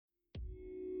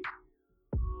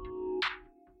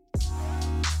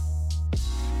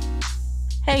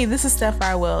Hey, this is Steph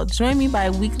Farwell. Join me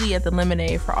bi-weekly at the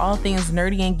Lemonade for all things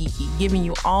nerdy and geeky, giving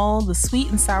you all the sweet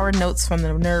and sour notes from the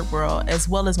nerd world, as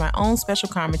well as my own special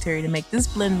commentary to make this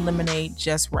blended lemonade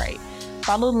just right.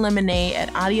 Follow the Lemonade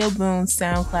at Audio Boom,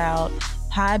 SoundCloud,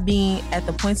 Podbean, at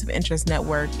the Points of Interest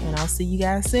Network, and I'll see you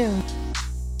guys soon.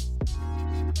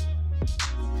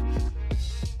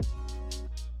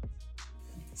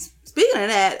 Speaking of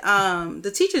that, the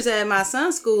teachers at my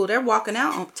son's school, they're walking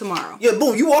out tomorrow. Yeah,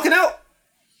 Boom, you walking out?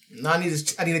 No, I need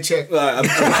to check.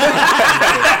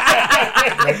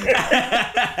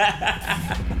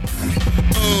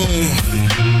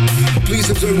 Please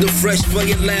observe the fresh, play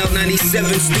it loud. 97,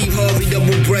 Steve Harvey,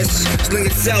 double breast. Sling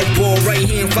it southpaw, right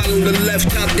hand, follow the left.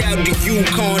 Top down the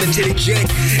Yukon into the jet.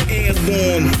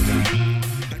 Airborne.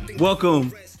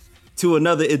 Welcome to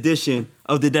another edition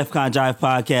of the DefCon Jive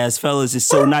podcast. Fellas, it's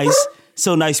so nice.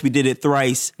 So nice we did it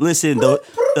thrice. Listen,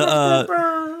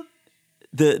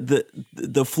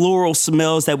 the floral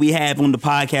smells that we have on the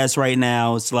podcast right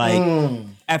now, it's like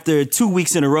after 2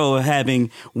 weeks in a row of having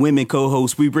women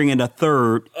co-hosts, we bring in a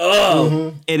third.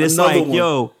 And it's like,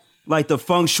 yo, like the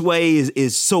feng shui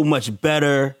is so much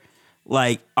better.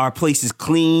 Like our place is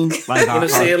clean. Like you know what I'm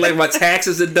saying? Like my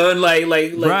taxes are done. Like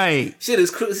right. Shit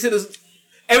is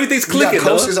everything's clicking. You got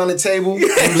coasters on the table.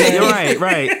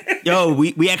 Right. Yo,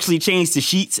 we actually changed the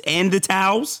sheets and the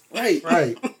towels.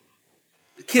 Right.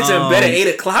 Kids are in bed at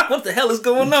 8 o'clock. What the hell is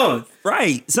going on?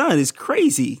 Right, son, it's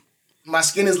crazy. My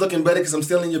skin is looking better because I'm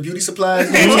stealing your beauty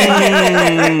supplies.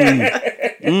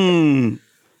 Boom,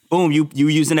 you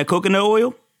using that coconut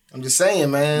oil? I'm just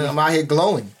saying, man. I'm out here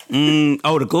glowing.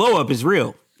 Oh, the glow up is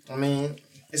real. I mean,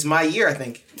 it's my year, I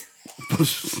think.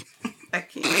 I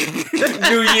can't.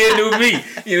 New year, new me.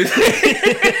 You know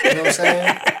what I'm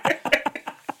saying?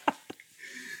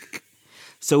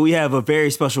 So we have a very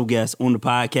special guest on the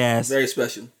podcast. Very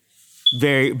special.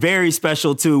 Very, very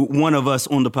special to one of us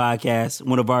on the podcast.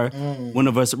 One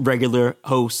of us regular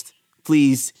hosts.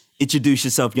 Please introduce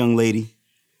yourself, young lady.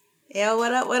 Yeah,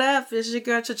 what up? What up? It's your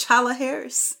girl T'Challa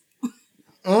Harris.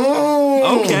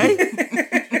 Okay.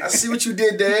 I see what you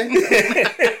did there.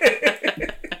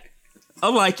 I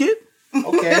like it.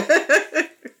 Okay.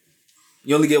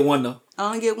 You only get one though. I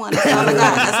only get one. That's all I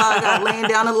got. That's all I got. Laying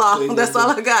down the law. That's all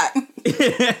I got.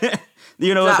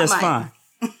 You know what? That's mine.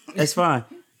 fine. That's fine.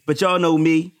 But y'all know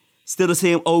me. Still the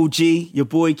same OG, your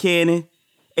boy Cannon,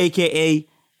 a.k.a.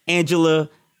 Angela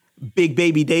Big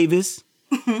Baby Davis.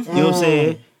 You know what I'm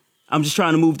saying? I'm just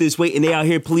trying to move this weight, and they out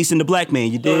here policing the black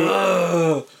man. You did?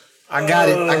 I got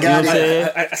it.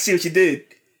 I see what you did.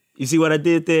 You see what I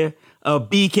did there?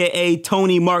 BKA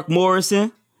Tony Mark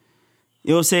Morrison.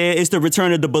 You know what I'm saying? It's the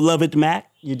return of the beloved Mac.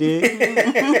 You did?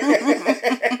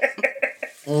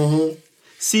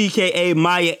 CKA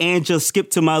Maya Angel Skip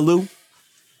to my Lou.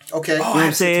 Okay. You know what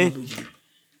I'm saying?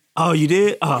 Oh, you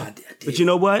did? Oh, I did. But you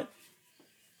know what?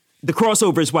 The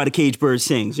crossover is why the cage bird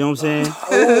sings. You know what I'm saying?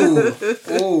 Ooh.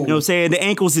 You know what I'm saying? The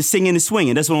ankles is singing and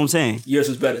swinging. That's what I'm saying. Yours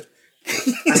was better. I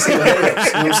see the hiccups,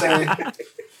 you know what I'm saying?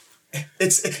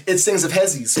 It sings of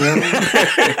Hezzies. You know what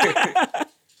I mean?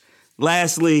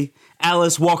 Lastly,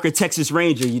 Alice Walker, Texas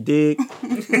Ranger. You dig?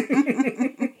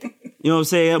 You know what I'm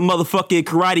saying? Motherfucking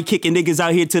karate kicking niggas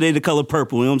out here till they the color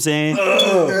purple. You know what I'm saying?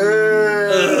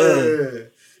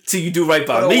 Till you do right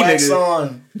by Put me, a wax nigga.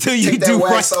 on. Till you Take that do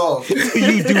wax right. off.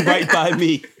 Till you do right by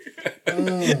me.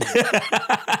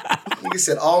 Nigga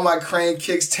said, all my crane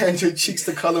kicks turned your cheeks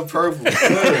to color purple.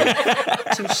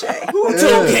 Touche. Who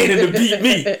told Kaden to beat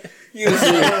me? You know what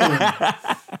I'm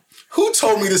saying? Who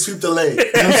told me to sweep the leg? You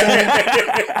know what I'm saying?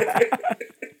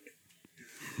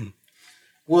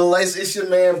 Well, it's your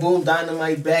man, Boom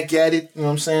Dynamite, back at it. You know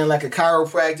what I'm saying? Like a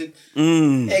chiropractic.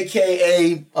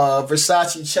 A.K.A.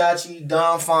 Versace Chachi,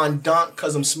 Don Fondant,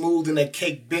 because I'm smooth and that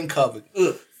cake been covered.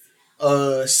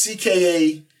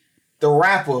 CKA, the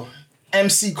rapper,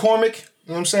 MC Cormick. You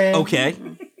know what I'm saying? Okay.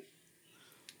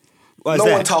 Why is No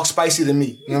that? one talks spicy than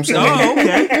me. You know what I'm saying? Oh,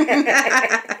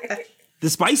 okay. The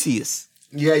spiciest.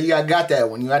 Yeah, I got that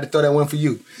one. You had to throw that one for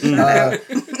you.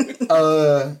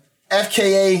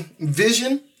 FKA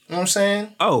Vision. You know what I'm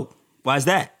saying? Oh, why is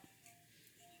that?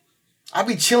 I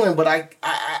be chilling, but I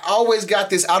always got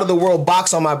this out of the world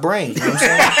box on my brain. You know what I'm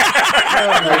saying? Oh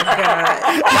my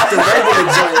God. Not the regular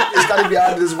joint. It's got to be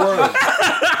out of this world.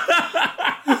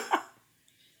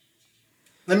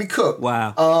 Let me cook.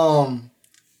 Wow.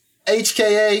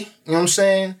 HKA. You know what I'm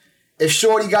saying? If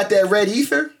Shorty got that red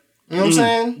ether, you know what I'm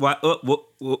saying?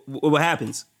 What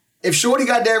happens? If Shorty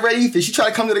got that red ether, she try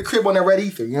to come to the crib on that red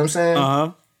ether. You know what I'm saying?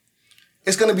 Uh-huh.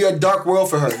 It's going to be a dark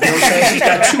world for her. You know what I'm saying? She's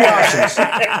got two options.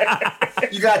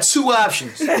 You got two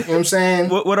options. You know what I'm saying?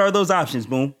 What are those options,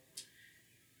 Boom?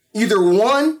 either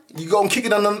one, you go and kick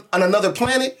it on another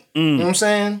planet. You know what I'm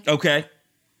saying? Okay.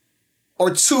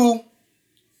 Or two,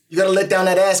 you gotta let down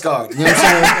that Asgard. You know what I'm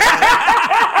saying?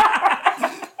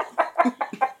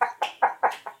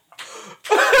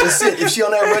 That's it. If she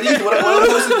on that ready, what am I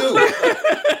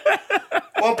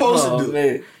supposed to do?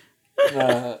 Man.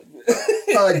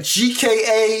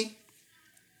 GKA,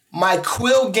 my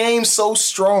quill game so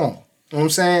strong. You know what I'm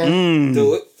saying?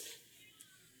 Do it.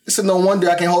 It's no wonder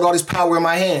I can hold all this power in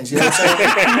my hands. You know what I'm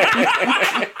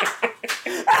saying?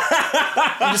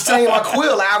 I'm just telling you my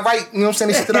quill. I write, you know what I'm saying?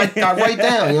 This shit that I write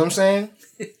down. You know what I'm saying?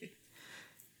 You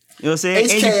know what I'm saying?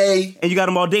 HKA. And you got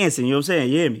them all dancing. You know what I'm saying?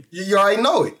 You hear me? You already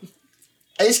know it.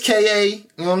 HKA, you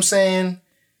know what I'm saying?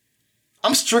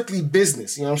 I'm strictly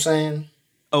business. You know what I'm saying?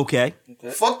 Okay.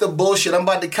 Fuck the bullshit. I'm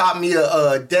about to cop me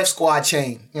a Def Squad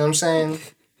chain. You know what I'm saying?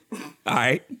 All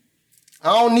right. I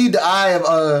don't need the eye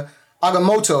of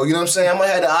Agamotto. You know what I'm saying? I'm gonna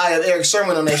have the eye of Eric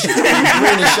Sermon on that shit. Green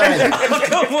and shiny.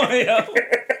 Come on, yo.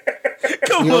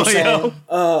 Come You know on, what I'm saying? yo.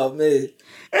 Oh, man.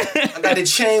 I got the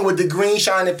chain with the green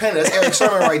shining pen. That's Eric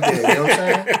Sermon right there. You know what I'm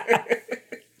saying?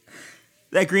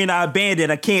 That green-eyed bandit,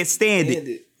 I can't stand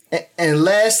it. And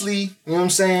lastly, you know what I'm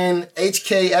saying?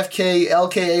 HK, FK,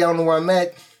 LKA, I don't know where I'm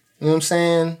at. You know what I'm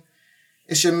saying?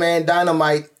 It's your man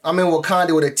Dynamite. I'm in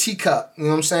Wakanda with a teacup. You know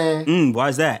what I'm saying? Why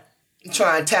is that? I'm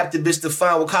trying to tap the bitch to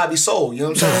find Wakabi soul. You know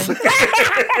what I'm saying?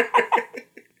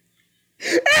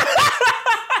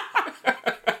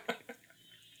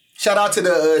 Shout out to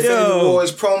the Infinity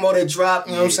Wars promo that dropped.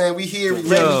 You know what I'm saying? We here, we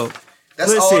ready.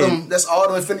 That's all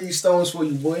them Infinity Stones for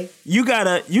you, boy. You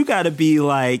gotta be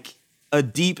like a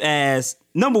deep ass.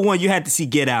 Number one, you had to see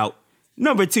Get Out.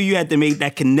 Number two, you had to make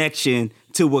that connection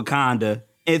to Wakanda.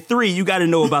 And three, you gotta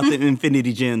know about the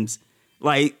Infinity Gems.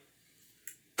 Like,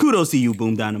 kudos to you,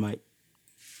 Boom Dynamite.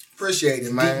 Appreciate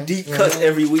it, man. Deep cut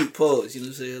every week, pause. You know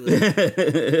what I'm saying?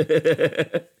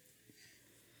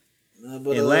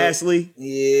 Like, and lastly,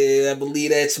 yeah, I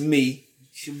believe that's me.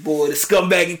 It's your boy, the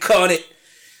scumbag incarnate.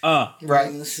 Right. You know what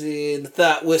I'm saying? The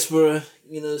thought whisperer.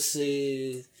 You know what I'm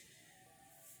saying?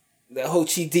 That Ho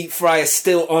Chi deep fryer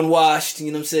still unwashed. You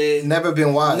know what I'm saying? Never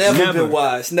been washed. Never been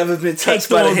washed. Never been touched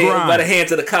by the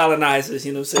hands of the colonizers.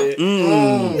 You know what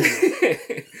I'm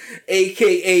saying?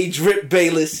 AKA Drip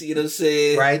Bayless. You know what I'm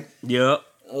saying? Right. Yep.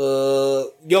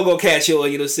 Yogo Catch Your,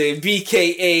 you know what I'm saying?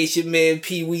 BKA, it's your man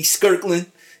Pee Wee Skirkland.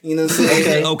 You know what I'm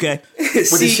saying? Okay.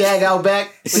 With the shag out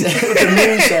back. With the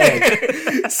moon shag.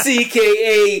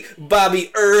 CKA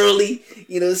Bobby Early.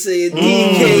 You know what I'm saying?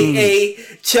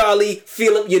 DKA Charlie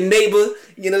Phillip, your neighbor.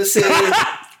 You know what I'm saying?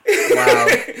 Wow.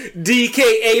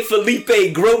 DKA Felipe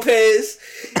Gropez.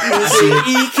 You know what I'm saying?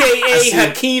 EKA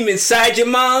Hakeem inside your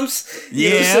mom's. You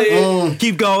know what I'm saying?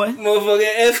 Keep going.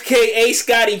 Motherfucker, FKA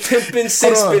Scotty pimpin'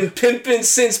 since been pimpin'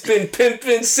 since been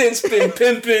pimpin' since been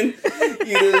pimpin'.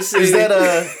 You know what I'm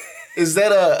saying? Is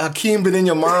that a Hakeem been in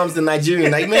your mom's the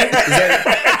Nigerian Nightmare?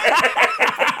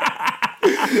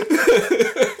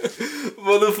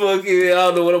 Motherfucker, I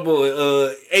don't know what I'm doing.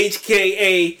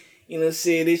 HKA, you know what I'm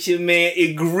saying? It's your man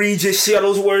Egregious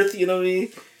Shuttlesworth, you know what I mean?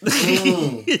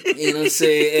 You know what I'm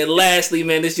saying? And lastly,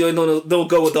 man, this joint don't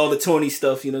go with all the Tony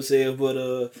stuff, you know what I'm saying? But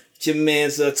it's your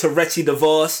man's Tourette's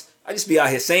DeVos. I just be out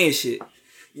here saying shit.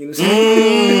 You know what I'm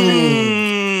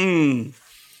saying?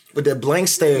 With that blank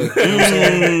stare. You know what I'm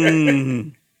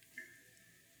saying?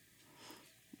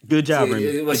 Good job, Yeah,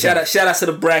 Remy. well, shout out to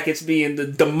the brackets being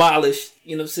demolished,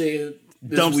 you know what I'm saying?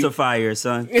 Dumpster fire,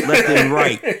 son. Left and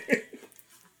right.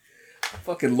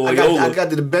 Fucking Loyola. I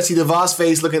got the Betsy DeVos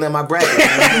face looking at my bracket.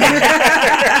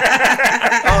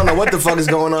 I don't know what the fuck is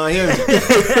going on here.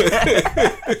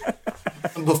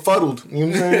 I'm befuddled. You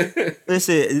know what I'm saying?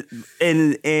 Listen,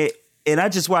 and I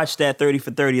just watched that 30 for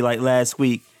 30 like last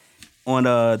week on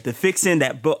the fixing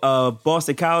that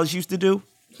Boston College used to do.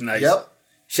 Nice. Yep.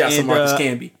 Shouts to Marcus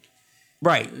Camby.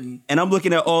 Right. And I'm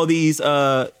looking at all these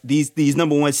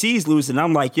number one seeds losing, and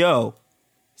I'm like, yo,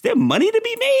 is there money to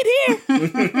be made here?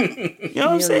 You know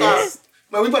what I'm saying?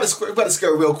 Man, we about to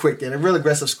skirt real quick then. A real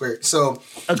aggressive skirt. So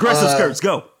aggressive skirts,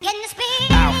 go.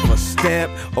 Alpha step,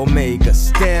 Omega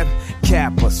step,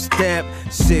 Kappa step,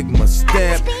 Sigma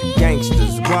step,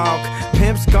 gangsters walk,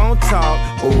 pimps gon' talk.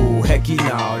 Oh, hecky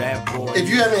no, that boy. if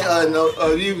you haven't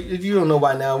if you don't know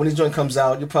by now, when this joint comes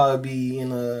out, you'll probably be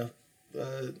in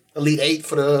Elite 8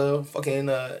 for the fucking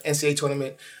NCAA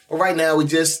tournament. But right now, we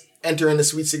just entering the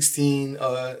Sweet 16.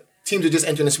 Teams are just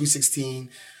entering the Sweet 16,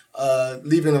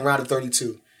 leaving the round of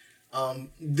 32.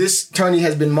 This tourney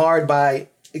has been marred by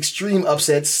extreme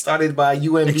upsets, started by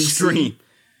UMBC.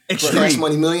 Extreme. Cash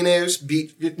Money Millionaires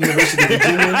beat University of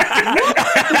Virginia.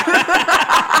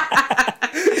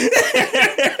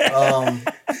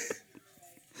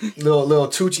 know,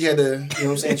 Tucci had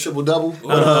the, triple double.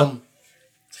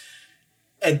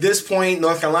 At this point,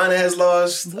 North Carolina has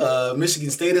lost, Michigan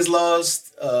State has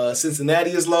lost, Cincinnati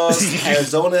has lost,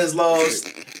 Arizona has lost,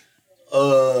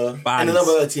 and a number of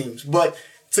other teams. But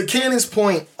to Cannon's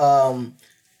point,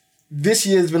 this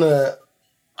year has been a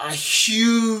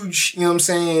huge,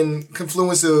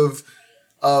 confluence of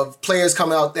players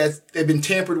coming out that have been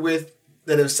tampered with,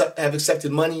 that have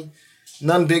accepted money.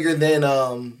 None bigger than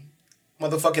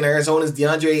motherfucking Arizona's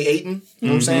DeAndre Ayton, you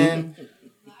know what I'm saying?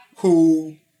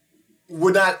 Who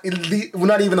would not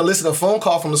even elicit a phone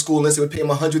call from the school unless they would pay him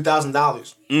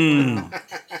 $100,000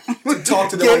 to talk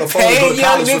to them on the phone to go to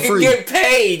college for free. Get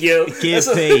paid, yo. Get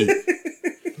paid.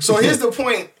 So here's the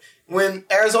point. When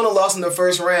Arizona lost in the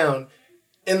first round,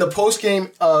 in the post-game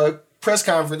press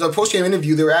conference, or post-game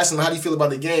interview, they were asking him, how do you feel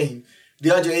about the game?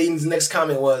 DeAndre Ayton's next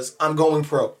comment was, I'm going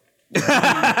pro.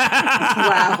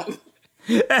 Wow.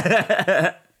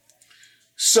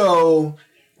 So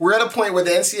we're at a point where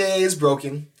the NCAA is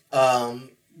broken.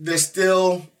 There's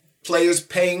still players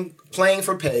playing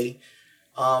for pay.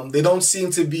 They don't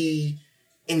seem to be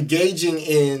engaging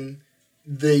in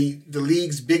the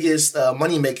league's biggest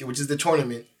moneymaker, which is the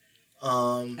tournament. At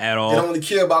all. They don't really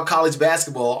care about college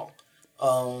basketball.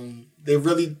 They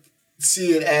really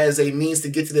see it as a means to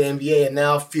get to the NBA and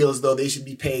now feel as though they should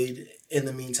be paid in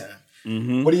the meantime.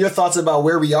 Mm-hmm. What are your thoughts about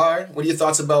where we are? What are your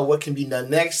thoughts about what can be done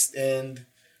next? And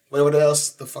what else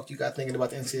the fuck you got thinking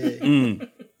about the NCAA?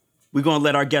 We're going to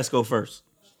let our guests go first.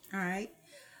 All right.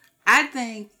 I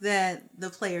think that the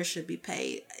players should be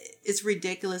paid. It's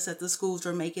ridiculous that the schools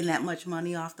are making that much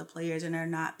money off the players and they're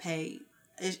not paid.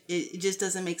 It just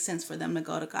doesn't make sense for them to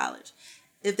go to college.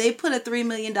 If they put a $3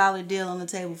 million deal on the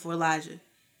table for Elijah,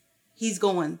 he's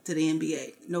going to the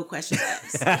NBA. No questions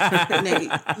asked.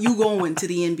 Nigga, you going to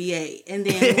the NBA. And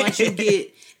then once you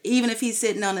get, even if he's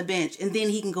sitting on the bench, and then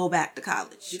he can go back to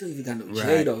college. You don't even got no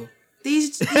J, though.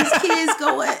 These kids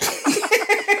go at,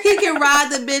 he can ride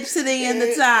the bench to the end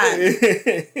of time.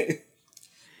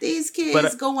 These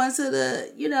kids going to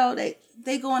the,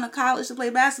 they going to college to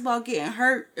play basketball, getting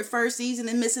hurt the first season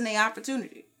and missing their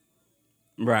opportunity.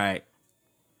 Right.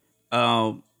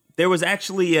 There was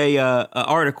actually a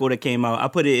article that came out. I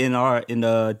put it in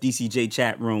the DCJ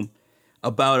chat room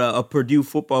about a Purdue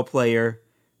football player,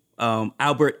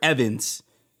 Albert Evans.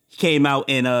 He came out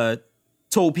and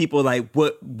told people like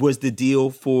what was the deal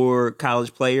for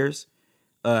college players,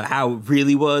 how it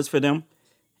really was for them.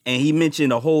 And he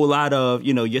mentioned a whole lot of,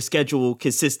 your schedule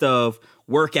consists of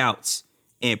workouts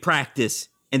and practice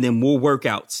and then more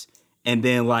workouts and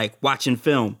then like watching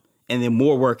film and then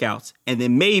more workouts. And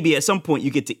then maybe at some point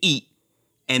you get to eat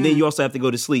and then you also have to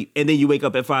go to sleep. And then you wake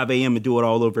up at 5 a.m. and do it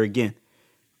all over again.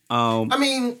 I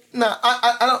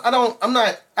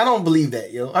don't believe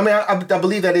that, yo. I mean, I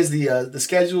believe that is the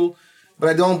schedule, but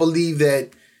I don't believe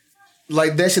that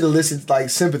like that should elicit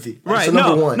like sympathy. Right. So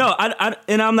number one. No,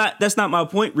 I'm not, that's not my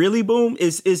point really, Boom.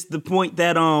 It's the point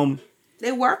that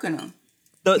they're working them.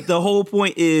 The whole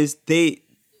point is they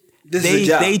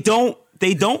don't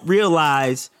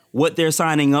realize what they're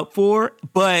signing up for,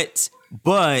 but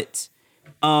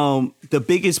the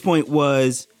biggest point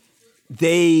was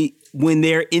when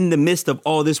they're in the midst of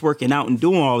all this working out and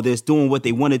doing all this, doing what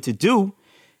they wanted to do,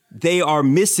 they are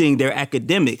missing their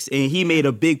academics. And he made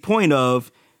a big point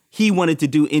of he wanted to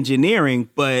do engineering,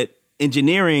 but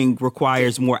engineering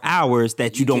requires more hours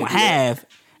that you don't have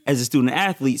as a student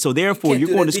athlete. So therefore, you're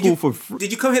going to school for free.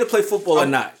 Did you come here to play football or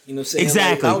not? You know what I'm saying?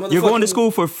 Exactly. Like, you're going to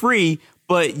school for free,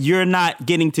 but you're not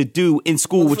getting to do in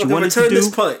school what you wanted to do.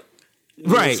 This punt.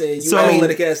 Right. You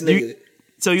athletic ass nigga.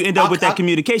 So you end up with that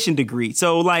communication degree.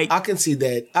 So like, I can see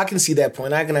that. I can see that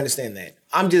point. I can understand that.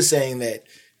 I'm just saying that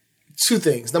two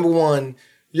things. Number one,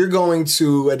 you're going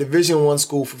to a Division I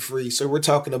school for free. So we're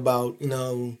talking about,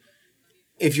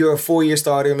 if you're a 4-year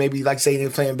starter, maybe like say you're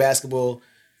playing basketball,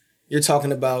 you're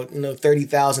talking about,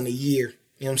 $30,000 a year.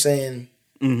 You know what I'm saying?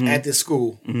 Mm-hmm. At this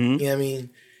school. Mm-hmm. You know what I mean?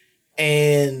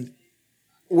 And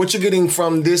what you're getting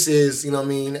from this is, an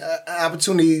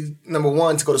opportunity, number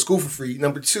one, to go to school for free.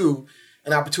 Number two,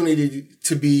 an opportunity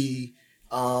to be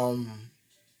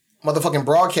motherfucking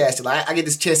broadcasted. Like, I get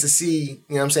this chance to see,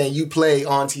 you play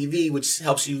on TV, which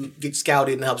helps you get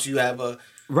scouted and helps you have a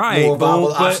more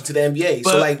viable option to the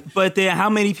NBA. But then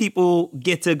how many people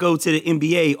get to go to the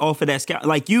NBA off of that scout?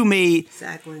 Like you made,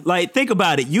 exactly. Like think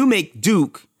about it. You make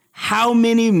Duke how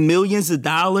many millions of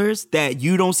dollars that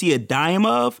you don't see a dime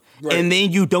of, right. And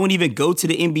then you don't even go to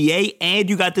the NBA, and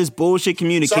you got this bullshit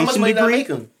communication degree. So how much money did I make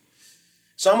them?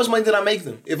 So how much money did I make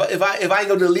them? If I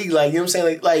go to the league, like, you know what I'm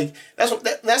saying? Like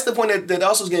that's the point that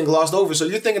also is getting glossed over. So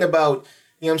you're thinking about,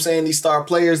 you know what I'm saying, these star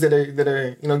players that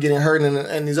are you know, getting hurt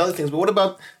and these other things. But what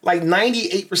about like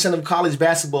 98% of college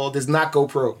basketball does not go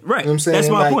pro? Right. You know what I'm saying? That's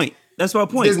my point. That's my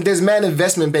point. There's mad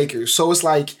investment bankers. So it's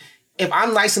like, if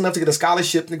I'm nice enough to get a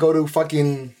scholarship to go to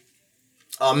fucking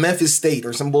Memphis State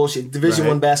or some bullshit, Division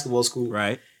I basketball school.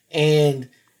 Right. And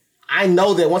I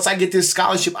know that once I get this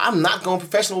scholarship, I'm not going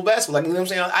professional basketball. Like, you know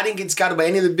what I'm saying? I didn't get scouted by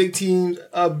any of the big teams, you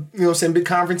know what I'm saying, big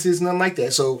conferences, nothing like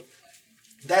that. So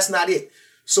that's not it.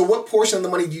 So what portion of the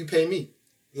money do you pay me?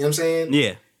 You know what I'm saying?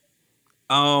 Yeah.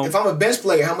 If I'm a bench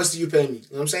player, how much do you pay me? You know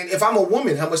what I'm saying? If I'm a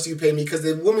woman, how much do you pay me? Because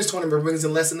the women's tournament brings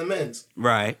in less than the men's.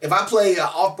 Right. If I play an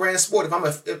off-brand sport, if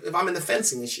I'm in the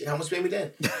fencing and shit, how much pay me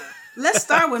then? Let's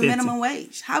start with minimum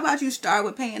wage. How about you start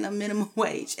with paying a minimum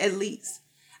wage at least?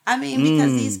 I mean,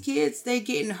 because these kids, they're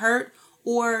getting hurt,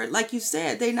 or like you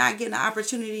said, they're not getting an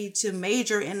opportunity to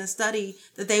major in the study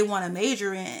that they want to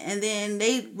major in, and then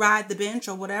they ride the bench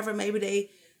or whatever. Maybe they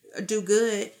do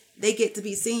good. They get to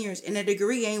be seniors, and a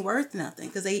degree ain't worth nothing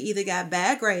because they either got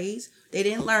bad grades, they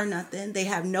didn't learn nothing, they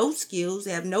have no skills,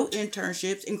 they have no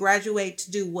internships, and graduate to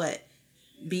do what?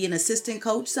 Be an assistant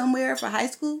coach somewhere for high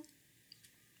school?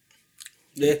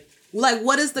 Yeah. Like,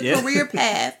 what is the career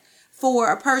path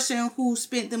for a person who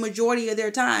spent the majority of their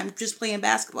time just playing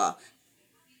basketball?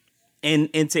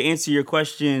 And to answer your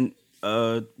question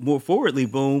more forwardly,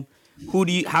 Boom,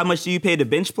 how much do you pay the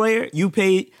bench player? You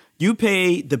pay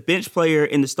the bench player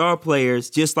and the star players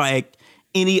just like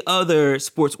any other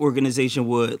sports organization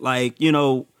would. Like, you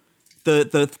know,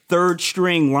 the third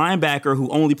string linebacker who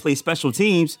only plays special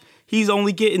teams, he's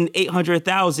only getting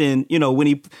 $800,000. You know,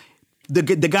 when the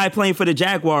guy playing for the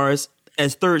Jaguars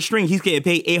as third string, he's getting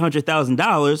paid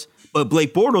 $800,000, but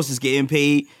Blake Bortles is getting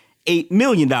paid $8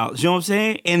 million. You know what I'm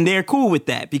saying? And they're cool with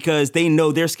that because they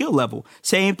know their skill level.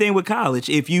 Same thing with college.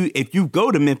 If you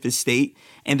go to Memphis State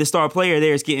and the star player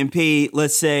there is getting paid,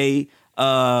 let's say,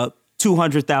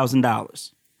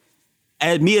 $200,000.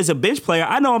 As a bench player,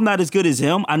 I know I'm not as good as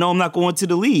him. I know I'm not going to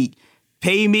the league.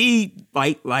 Pay me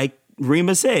like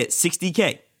Rima said,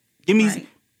 $60K. Give me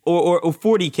or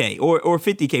 $40K or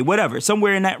 $50K, whatever,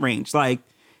 somewhere in that range. Like,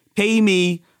 pay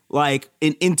me like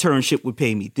an internship would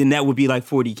pay me. Then that would be like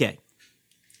 $40K.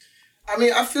 I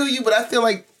mean, I feel you, but I feel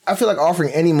like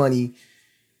offering any money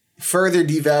further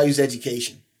devalues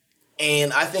education.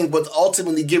 And I think what's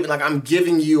ultimately given, like, I'm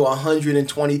giving you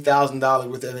 $120,000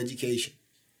 worth of education.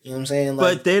 You know what I'm saying?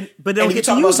 Like, but they don't get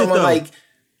to use it though.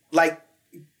 Like,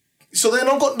 so then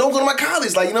don't go to my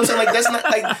college. Like, you know what I'm saying? Like, that's not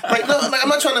like no. Like, I'm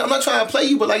not trying to play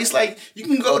you, but like, it's like you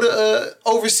can go to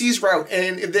overseas route,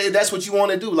 and if that's what you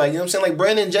want to do, like, you know what I'm saying? Like,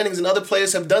 Brandon Jennings and other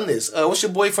players have done this. What's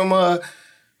your boy from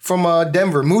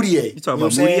Denver, Moutier? You talking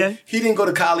about Moutier? He didn't go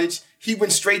to college. He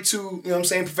went straight to, you know what I'm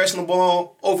saying, professional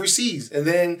ball overseas, and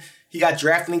then he got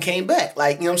drafted and came back.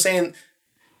 Like, you know what I'm saying?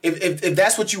 If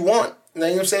that's what you want, you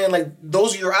know what I'm saying? Like,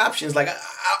 those are your options. Like,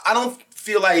 I don't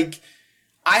feel like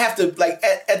I have to, like,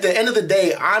 at the end of the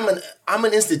day, I'm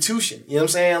an institution. You know what I'm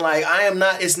saying? Like, I am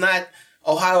not, it's not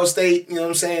Ohio State, you know what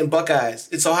I'm saying, Buckeyes.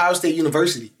 It's Ohio State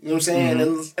University. You know what I'm saying?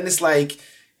 Mm-hmm. And it's like,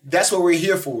 that's what we're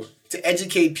here for, to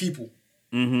educate people.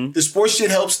 Mm-hmm. The sports shit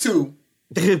helps too.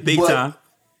 Big time.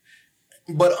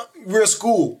 But we're a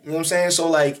school. You know what I'm saying? So,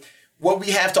 like, what we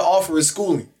have to offer is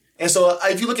schooling. And so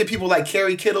if you look at people like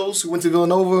Kerry Kittles, who went to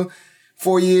Villanova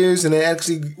 4 years and then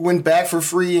actually went back for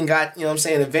free and got, you know what I'm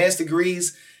saying, advanced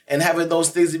degrees and having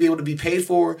those things to be able to be paid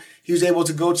for. He was able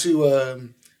to go to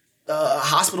a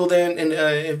hospital there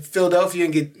in Philadelphia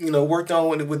and get, you know, worked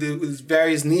on with his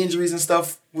various knee injuries and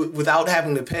stuff without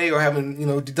having to pay or having, you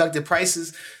know, deducted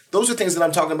prices. Those are things that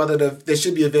I'm talking about that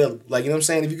should be available. Like, you know what I'm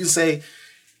saying? If you can say,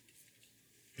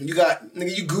 you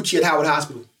Gucci at Howard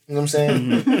Hospital. You know what I'm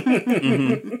saying?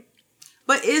 Mm-hmm.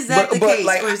 But is that the case,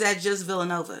 like, or is that just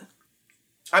Villanova?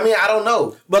 I mean, I don't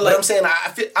know, but like I'm saying, I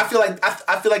feel like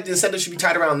the incentive should be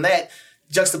tied around that,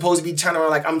 juxtaposed to be tied around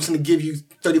like I'm just going to give you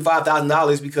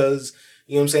 $35,000 because,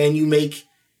 you know what I'm saying, you make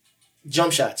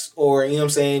jump shots, or, you know what I'm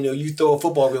saying, you throw a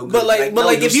football real good. But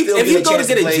if you go to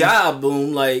get a job,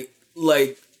 Boom, like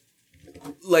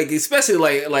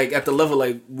especially like at the level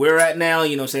like we're at now,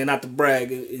 you know what I'm saying, not to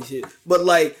brag and shit, but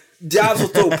like jobs will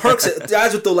throw perks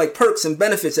and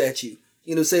benefits at you.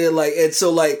 You know what I'm saying? Like, and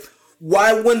so like,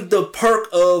 why wouldn't the perk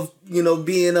of, you know,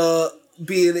 being a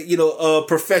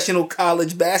professional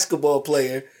college basketball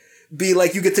player be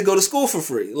like you get to go to school for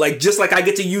free? Like, just like I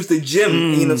get to use the gym,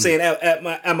 you know what I'm saying,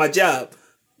 at my job.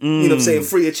 You know what I'm saying,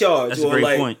 free of charge. That's a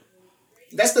great point.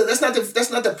 That's not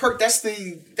the perk, that's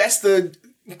the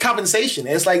compensation.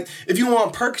 And it's like, if you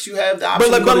want perks, you have the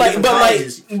option to go to different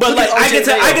colleges. But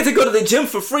I get to go to the gym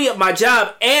for free at my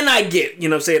job, and I get, you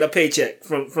know what I'm saying, a paycheck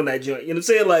from that joint. You know what I'm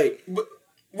saying? Like,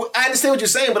 Well, I understand what you're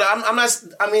saying, but I'm not.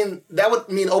 I mean, that would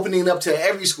mean opening it up to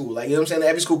every school. Like, you know what I'm saying? That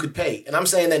every school could pay, and I'm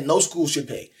saying that no school should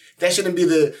pay. That shouldn't be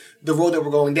the road that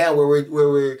we're going down, where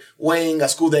we're weighing a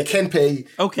school that can pay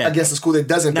against a school that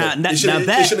doesn't pay. It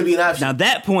shouldn't be an option. Now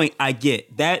that point I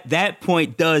get. That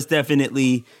point does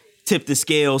definitely tip the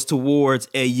scales towards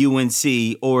a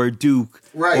UNC or Duke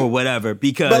or whatever,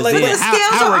 because the scales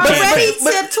are already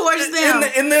tipped towards them.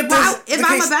 If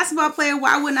I'm a basketball player,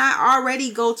 why wouldn't I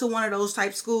already go to one of those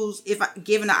type schools if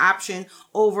given an option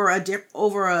over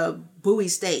a Bowie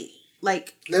State?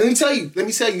 Like, let me tell you.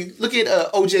 Look at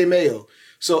OJ Mayo.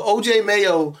 So OJ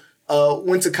Mayo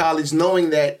went to college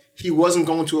knowing that he wasn't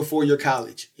going to a 4-year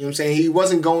college. You know what I'm saying? He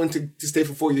wasn't going to stay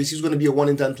for 4 years. He was going to be a one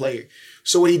and done player.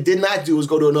 So what he did not do was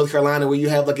go to North Carolina, where you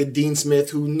have like a Dean Smith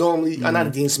who normally, not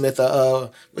a Dean Smith,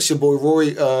 what's your boy,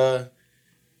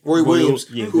 Roy Williams.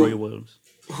 Yeah, Roy Williams.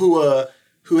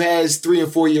 Who has 3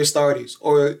 and 4 year starters,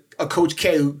 or a Coach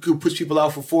K who puts people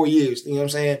out for 4 years. You know what I'm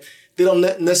saying? They don't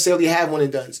necessarily have one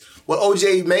and dones. What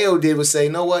OJ Mayo did was say,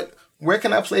 you know what? Where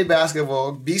can I play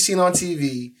basketball, be seen on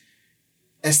TV,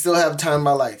 and still have time in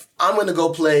my life? I'm going to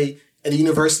go play at the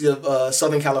University of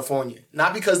Southern California.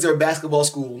 Not because they're a basketball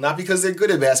school, not because they're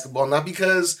good at basketball, not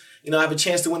because, you know, I have a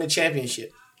chance to win a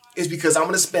championship. It's because I'm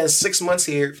going to spend 6 months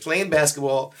here playing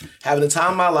basketball, having the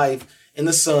time of my life in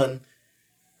the sun,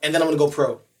 and then I'm going to go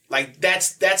pro. Like,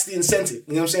 that's the incentive.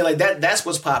 You know what I'm saying? Like, that's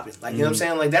what's popping. Like, you know what I'm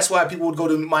saying? Like, that's why people would go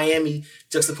to Miami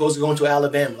juxtaposed to going to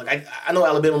Alabama. Like, I know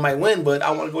Alabama might win, but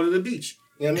I want to go to the beach.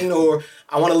 You know what I mean? Or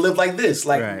I want to live like this.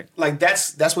 Like, like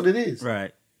that's what it is.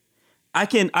 Right. I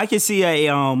can see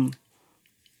a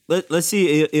let's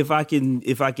see if I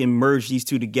can merge these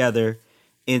two together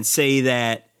and say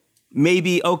that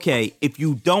maybe, okay, if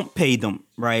you don't pay them,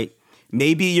 right,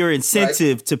 maybe your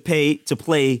incentive to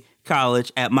play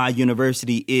college at my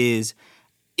university is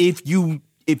if you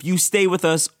stay with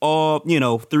us all,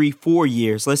 3-4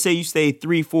 years. Let's say you stay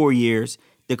 3-4 years,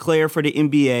 declare for the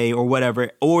NBA or whatever,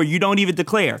 or you don't even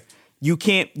declare. You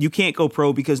can't go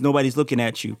pro because nobody's looking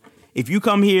at you. If you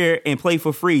come here and play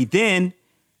for free, then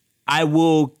I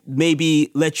will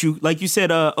maybe let you, like you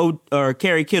said, or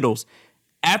Kerry Kittles,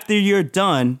 after you're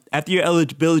done, after your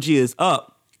eligibility is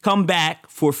up, come back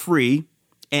for free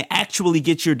and actually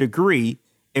get your degree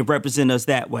and represent us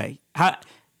that way. How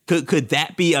could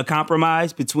that be a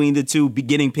compromise between the two,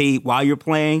 getting paid while you're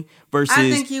playing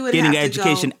versus getting an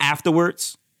education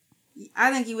afterwards?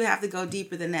 I think you would have to go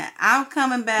deeper than that. I'm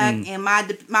coming back and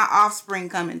my offspring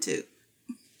coming too.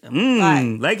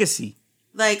 Legacy.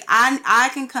 Like,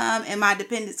 I can come and my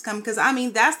dependents come, because I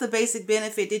mean that's the basic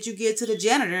benefit that you give to the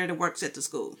janitor that works at the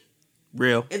school.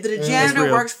 Real. If the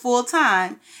janitor works full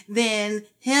time, then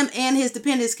him and his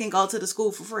dependents can go to the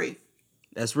school for free.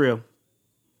 That's real.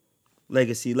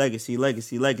 Legacy. I'm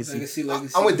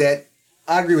with that.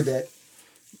 I agree with that.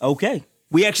 Okay.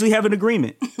 We actually have an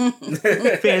agreement.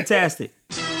 Fantastic.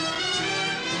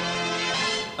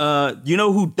 You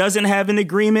know who doesn't have an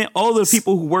agreement? All the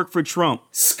people who work for Trump.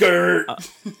 Skirt.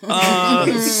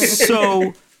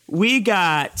 So we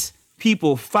got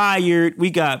people fired. We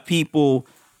got people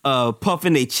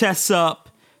puffing their chests up.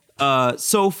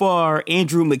 So far,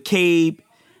 Andrew McCabe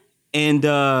and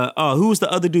who was the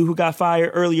other dude who got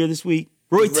fired earlier this week?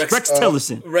 Rex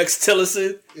Tillerson. Rex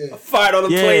Tillerson. Yeah. Fired on the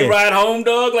plane ride home,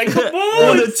 dog. Like, come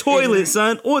on. On the toilet,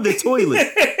 son. On the toilet.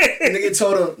 Nigga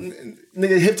told him,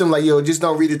 nigga hipped him like, yo, just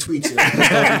don't read the tweets.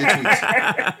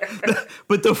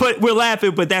 But we're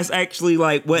laughing, but that's actually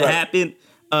like what happened.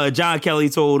 John Kelly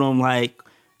told him, like,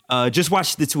 just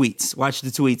watch the tweets. Watch the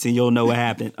tweets and you'll know what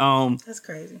happened. That's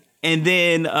crazy. And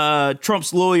then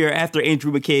Trump's lawyer, after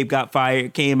Andrew McCabe got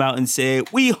fired, came out and said,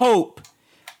 we hope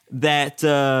that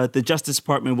the Justice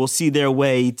Department will see their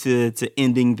way to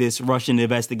ending this Russian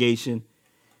investigation.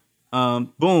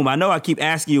 Boom. I know I keep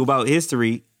asking you about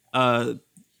history.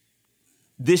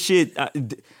 This shit,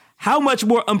 how much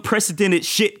more unprecedented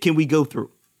shit can we go through?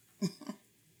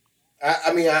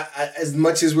 I mean, as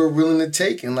much as we're willing to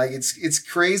take, and like it's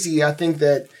crazy. I think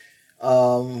that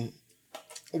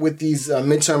with these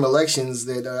midterm elections,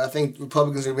 that I think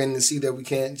Republicans are beginning to see that we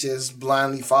can't just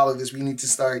blindly follow this. We need to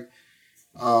start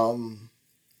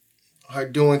are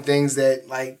doing things that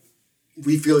like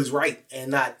we feel is right,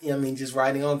 and not, just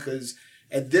riding on, because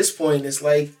at this point it's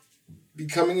like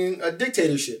becoming a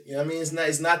dictatorship.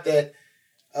 It's not that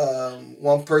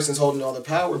one person's holding all the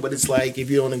power, but it's like, if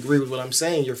you don't agree with what I'm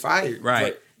saying, you're fired.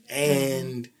 Right.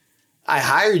 And I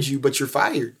hired you, but you're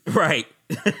fired. Right.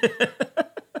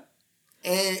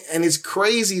 and it's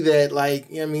crazy that, like,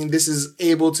 this is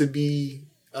able to be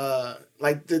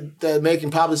like the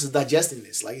American populace is digesting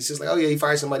this. Like, it's just like, oh yeah, he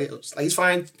fired somebody else. Like, he's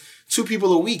firing 2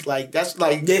 people a week. Like, that's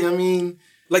like, you know what I mean?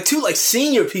 Like 2 like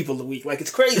senior people a week. Like it's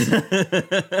crazy.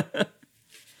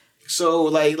 So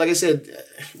like I said,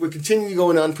 we're continuing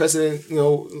going to unprecedented,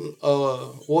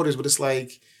 orders, but it's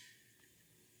like,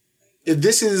 if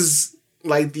this is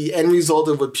like the end result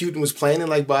of what Putin was planning,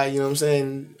 like by,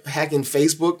 hacking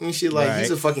Facebook and shit, like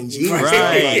he's a fucking genius.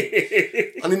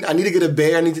 Right. Like, I need to get a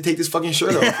bear. I need to take this fucking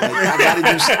shirt off. Like, I gotta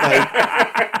do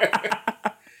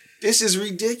like, this is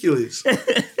ridiculous.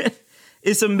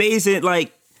 It's amazing.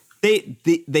 Like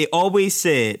they always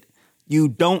said, you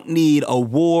don't need a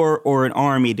war or an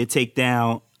army to take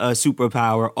down a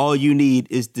superpower. All you need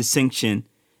is dissension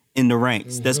in the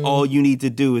ranks. That's all you need to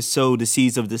do is sow the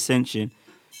seeds of dissension.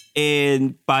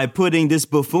 And by putting this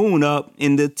buffoon up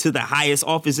to the highest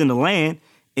office in the land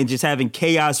and just having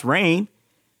chaos reign,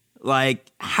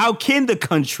 like, how can the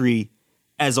country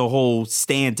as a whole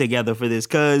stand together for this?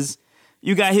 Because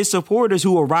you got his supporters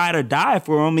who will ride or die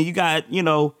for him, and you got,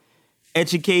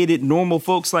 educated, normal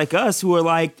folks like us who are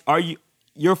like,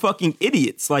 you're fucking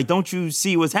idiots. Like, don't you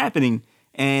see what's happening?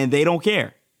 And they don't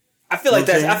care. I feel like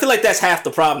that's half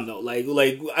the problem though. Like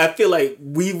I feel like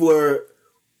we were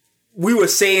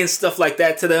saying stuff like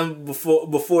that to them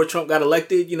before Trump got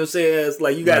elected. You know what I'm saying? It's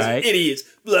like, you guys are idiots,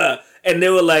 blah. And they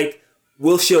were like,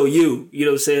 we'll show you. You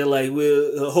know what I'm saying? Like,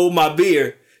 we'll hold my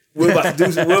beer. We're about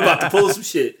to pull some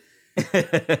shit.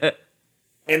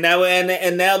 And now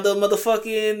the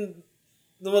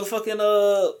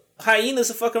motherfucking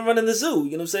hyenas are fucking running the zoo.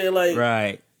 You know what I'm saying? Like,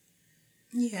 right.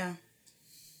 Yeah.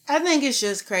 I think it's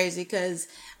just crazy because,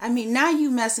 now you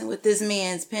messing with this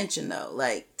man's pension, though.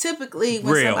 Like, typically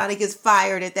when somebody gets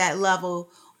fired at that level,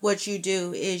 what you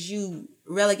do is you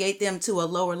relegate them to a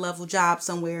lower level job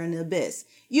somewhere in the abyss.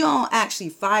 You don't actually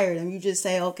fire them. You just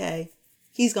say, okay,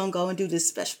 he's going to go and do this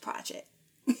special project.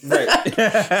 Right.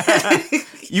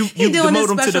 you demote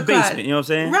him to the basement, you know what I'm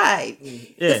saying? Right.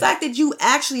 Yeah. The fact that you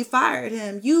actually fired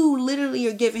him, you literally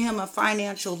are giving him a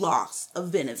financial loss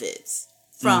of benefits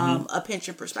from a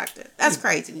pension perspective. That's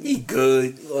crazy to me. He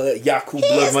good. Yaku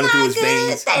blood running through his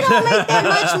veins. They don't make that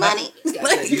much money.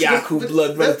 Yaku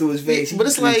blood running through his veins. But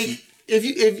it's like,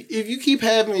 if you keep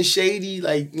having shady,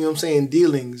 like,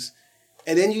 dealings,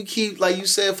 and then you keep, like you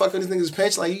said, fucking this nigga's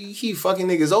pension, like, you keep fucking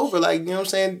niggas over, like,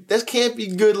 that can't be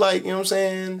good, like,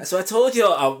 That's what I told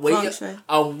y'all.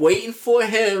 I'm waiting for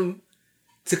him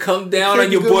to come down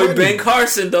on your boy money. Ben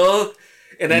Carson, dog.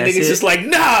 And that nigga's just like,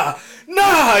 nah,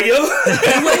 yo.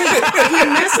 He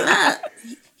messing up.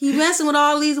 He messing with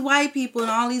all these white people and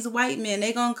all these white men.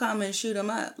 They gonna come and shoot him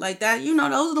up. Like that, those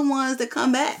are the ones that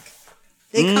come back.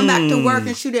 They come back to work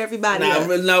and shoot everybody up.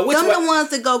 Them the ones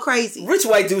that go crazy. Rich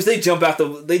white dudes, they jump out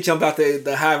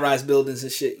the high rise buildings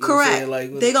and shit. Correct.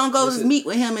 Like, they gonna go meet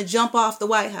with him and jump off the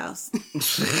White House.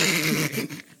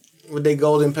 With their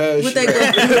golden parachute.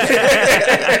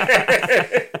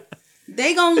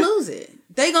 They gonna lose it.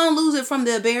 They gonna lose it from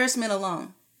the embarrassment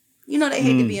alone. They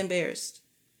hate to be embarrassed.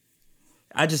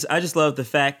 I just love the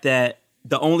fact that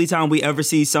the only time we ever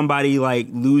see somebody like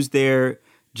lose their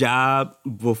job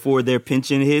before their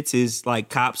pension hits is like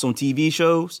cops on TV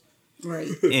shows. Right.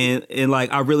 And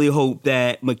like, I really hope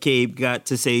that McCabe got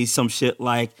to say some shit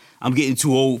like, I'm getting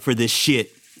too old for this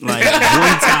shit. Like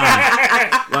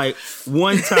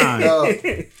one time.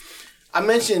 I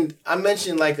mentioned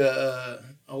like a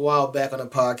while back on a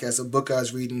podcast, a book I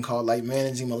was reading called like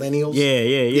Managing Millennials.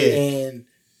 Yeah.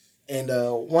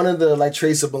 And one of the like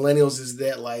traits of millennials is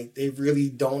that like they really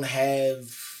don't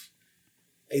have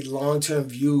a long-term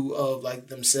view of like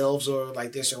themselves or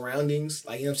like their surroundings.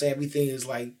 Like, everything is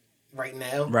like right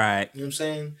now. Right. You know what I'm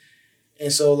saying?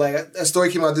 And so like a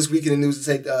story came out this week in the news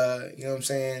that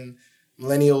said,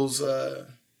 millennials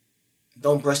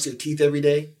don't brush their teeth every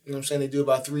day. You know what I'm saying? They do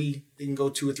about 3. They can go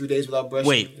 2 or 3 days without brushing.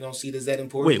 Wait. You don't see it as that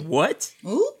important. Wait, what?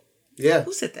 Who? Yeah.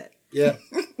 Who said that? Yeah.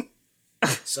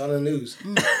 It's on the news.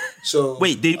 So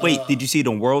did you see it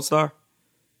on World Star?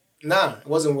 Nah, it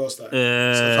wasn't World Star. So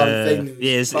it's probably fake news.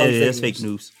 Yeah, it's fake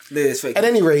news. It is fake. At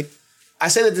any rate, I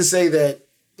said it to say that,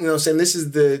 this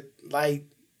is the like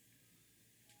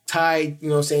tide,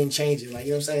 changing. Like,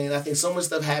 I think so much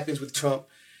stuff happens with Trump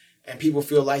and people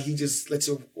feel like he just lets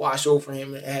it wash over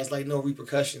him and it has like no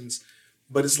repercussions.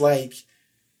 But it's like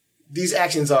these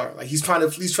actions are like he's trying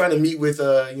to meet with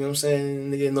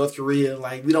in North Korea.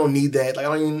 Like, we don't need that. Like,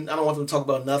 I don't want them to talk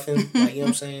about nothing. Like,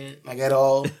 like at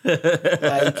all.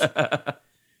 Like,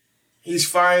 he's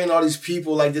firing all these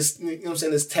people. Like this,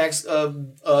 this tax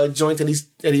joint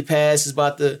that he passed is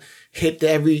about to hit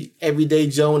the everyday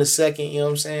Joe in a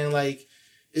second. Like,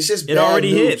 it's just it bad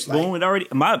already news. hit. Like, boom, it already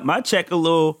my check a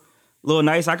little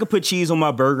nice. I could put cheese on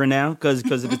my burger now because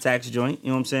of the tax joint.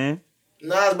 You know what I'm saying?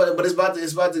 Nah, but it's about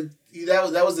to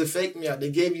that was the fake me out. They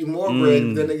gave you more bread,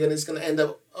 but then again, it's gonna end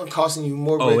up costing you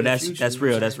more bread. Oh, that's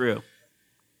real. That's real.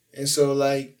 And so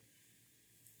like,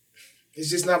 it's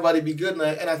just not about to be good.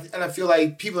 And I feel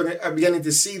like people are beginning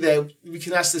to see that we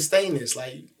cannot sustain this.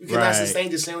 Like, we cannot sustain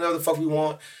just saying whatever the fuck we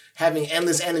want, having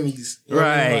endless enemies. You know what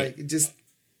I mean? Like, it just.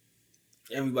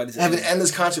 Everybody's having endless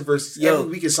controversies. Every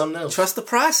week is something else. Trust the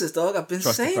process, dog. I've been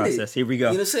saying the process. Here we go.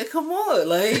 You know, say, come on,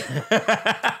 like.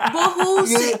 But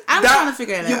who's I'm trying to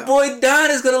figure it out. Your boy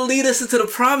Don is gonna lead us into the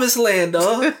promised land,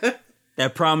 dog.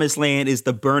 That promised land is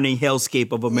the burning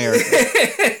hellscape of America.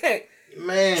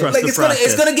 Man, trust like the process.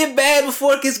 It's gonna get bad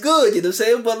before it gets good. You know what I'm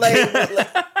saying? But like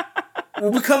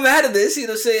when we come out of this, you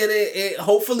know what I'm saying? It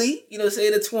hopefully, you know what I'm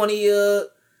saying, in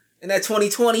that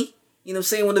 2020, you know what I'm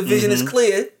saying, when the vision is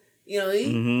clear. You know what I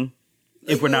mean?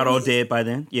 If we're not all dead by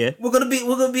then, yeah. We're gonna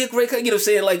be a great, you know what I'm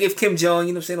saying, like if Kim Jong,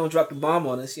 you know what I'm saying, don't drop the bomb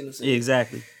on us, you know what I'm saying?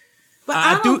 Exactly. But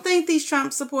I don't think these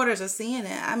Trump supporters are seeing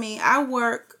it. I mean, I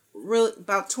work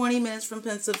about 20 minutes from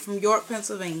York,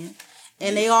 Pennsylvania,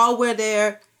 and they all wear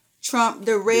their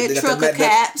red trucker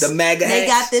caps. The MAGA hats. They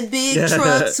got the big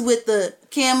trucks with the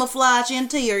camouflage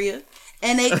interior.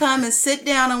 And they come and sit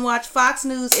down and watch Fox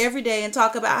News every day and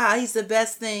talk about how he's the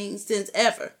best thing since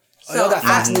ever. So y'all got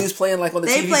Fox News playing like on the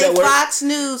TVs at work? They play Fox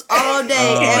News all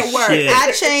day at work. Shit.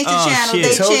 I changed the channel. Shit.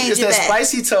 They changed it back. It's that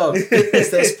spicy talk.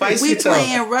 It's that spicy talk. We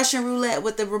playing Russian roulette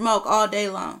with the remote all day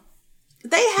long.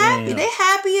 They happy. Damn. They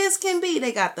happy as can be.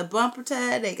 They got the bumper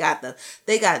tag. They got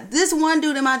this one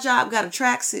dude in my job got a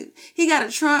tracksuit. He got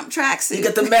a Trump tracksuit. He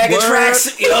got the MAGA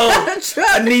tracksuit. Yo,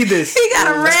 I need this. He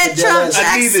got a red Trump tracksuit.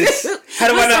 I need this. How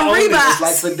do I not own Reeboks.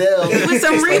 this? Like Fidel. With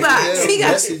some Reeboks.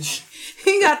 Message.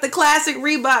 He got the classic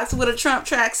Reeboks with a Trump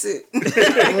tracksuit.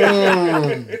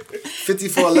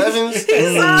 5411s.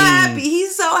 He's so happy.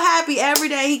 He's so happy. Every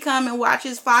day he come and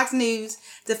watches Fox News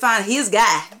to find his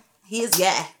guy. His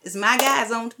guy. It's my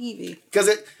guy's on TV. Because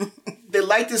they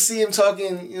like to see him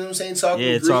talking, you know what I'm saying,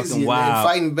 talking greasy talking and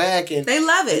fighting back. And they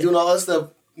love it. Doing all that stuff.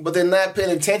 But they're not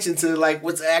paying attention to like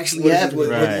what's actually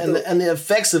happening and the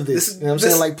effects of this. You know what I'm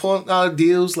saying? Like pulling out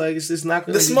deals, like it's just not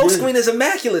going to be the smoke good. screen is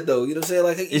immaculate though. You know what I'm saying?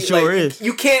 Like it sure is.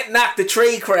 You can't knock the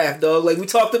trade craft, dog. Like we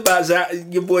talked about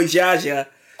your boy Jaja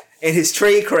and his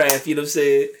trade craft. You know what I'm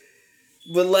saying?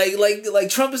 But like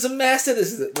Trump is a master of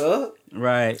this, dog.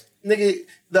 Right. Nigga,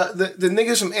 the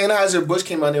niggas from Anheuser-Busch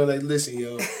came out there and like, listen,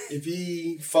 yo, if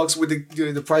he fucks with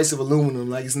the price of aluminum,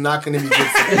 like it's not going to be good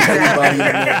for everybody.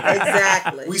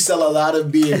 Exactly. We sell a lot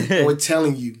of beer, and we're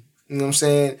telling you, you know what I'm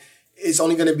saying? It's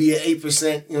only going to be an 8%, you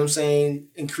know what I'm saying,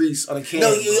 increase on a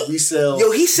can. We sell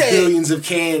billions of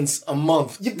cans a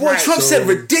month. Your boy Trump said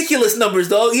ridiculous numbers,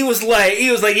 dog. He was like,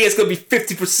 yeah, it's going to be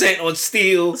 50% on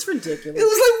steel. It's ridiculous. It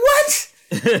was like, what?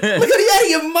 Look, are you out of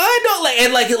your mind, dog?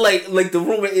 Like the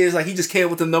rumor is like he just came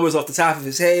with the numbers off the top of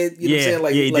his head. You know what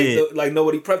I'm saying? Like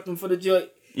nobody prepped him for the joint.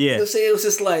 Yeah. You know what I'm saying? It was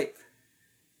just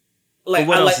I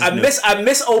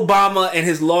miss Obama and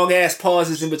his long ass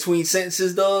pauses in between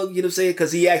sentences, dog. You know what I'm saying?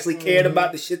 Because he actually cared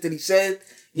about the shit that he said.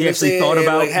 He actually thought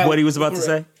about what he was about to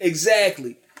say.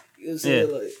 Exactly. You know what I'm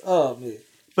saying? Like, oh man.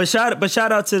 But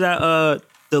shout out to that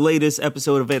the latest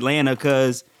episode of Atlanta,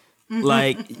 because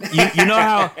like you know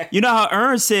how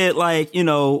Ern said, like, you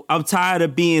know, I'm tired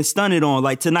of being stunted on.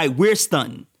 Like tonight we're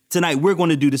stunting. Tonight we're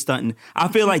going to do the stunting. I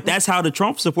feel like that's how the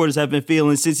Trump supporters have been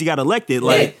feeling since he got elected.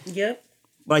 Like,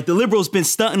 like the liberals been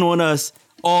stunting on us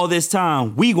all this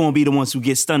time. We gonna be the ones who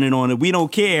get stunted on it. We don't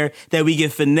care that we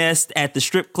get finessed at the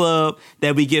strip club,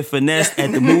 that we get finessed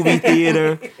at the movie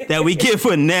theater, that we get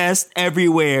finessed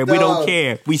everywhere. We don't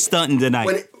care. We stunting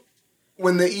tonight.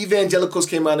 When the evangelicals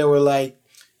came out, they were like,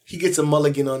 he gets a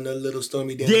mulligan on the little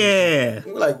Stormy Daniels. Yeah.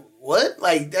 We're like, what?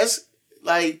 Like, that's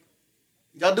like,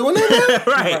 y'all doing that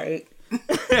now? Right.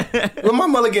 Where my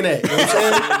mulligan at? You know what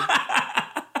I'm saying?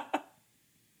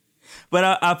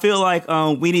 But I feel like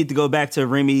we need to go back to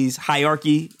Remy's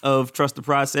hierarchy of trust the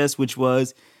process, which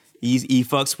was he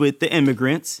fucks with the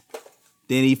immigrants,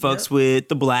 then he fucks with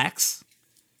the blacks,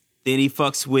 then he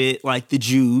fucks with like the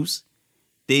Jews,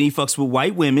 then he fucks with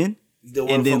white women,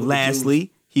 and then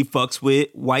lastly he fucks with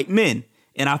white men.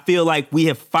 And I feel like we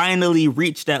have finally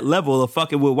reached that level of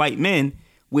fucking with white men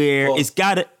where it's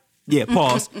gotta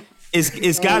pause.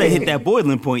 It's gotta hit that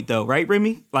boiling point though, right,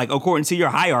 Remy? Like according to your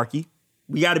hierarchy.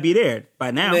 We got to be there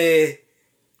by now. Man,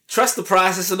 trust the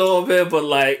process and all, man, but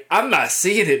like, I'm not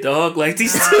seeing it, dog. Like,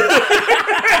 these two.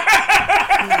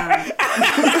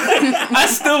 I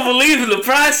still believe in the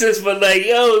process, but like,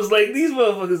 yo, it's like, these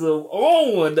motherfuckers are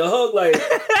on one, dog. Like,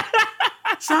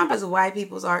 Trump is white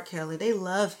people's R. Kelly. They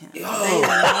love him. They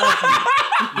love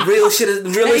him. Real shit has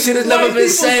never been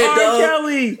said, dog.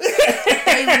 Kelly.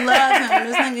 They love him.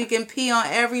 This nigga can pee on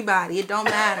everybody. It don't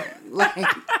matter. Like,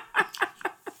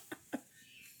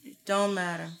 it don't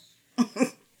matter.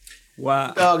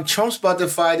 Wow. Dog, Trump's about to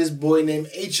fire this boy named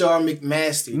H.R.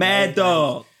 McMaster. Mad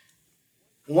Dog.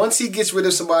 Once he gets rid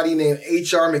of somebody named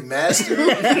H.R. McMaster,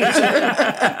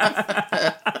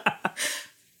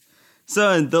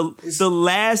 son, the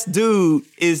last dude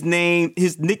his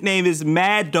nickname is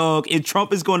Mad Dog, and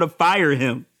Trump is going to fire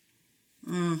him.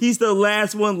 He's the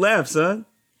last one left, son.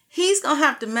 He's going to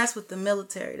have to mess with the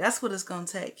military. That's what it's going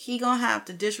to take. He going to have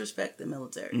to disrespect the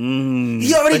military.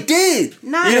 He already did.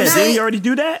 Did he already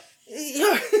do that?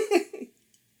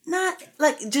 Not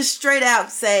like just straight out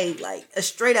say like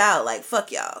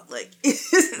fuck y'all. Like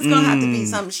it's gonna have to be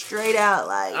something straight out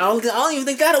like I don't even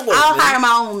think that'll work. I'll hire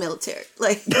my own military.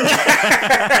 Like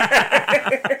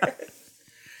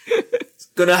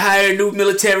gonna hire a new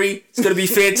military. It's gonna be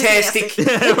fantastic.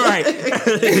 Right.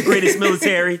 The greatest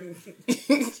military.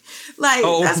 Like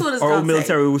that's what it's our gonna old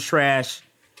military take. Was trash.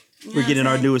 You We're know getting what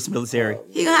our I'm newest military.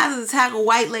 He gonna have to tackle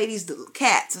white ladies,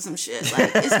 cats, or some shit. Like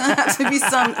it's gonna have to be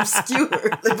something obscure.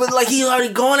 But like he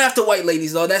already gone after white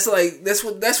ladies though. That's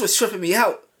what's tripping me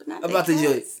out about the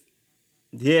joint.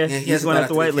 Yeah, he's going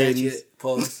after white ladies.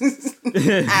 Pause.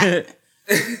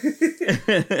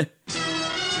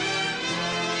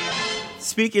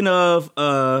 Speaking of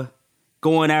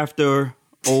going after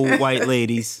old white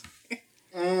ladies,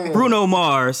 Bruno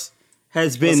Mars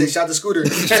has been. Shout to Scooter.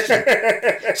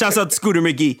 Shouts out to Scooter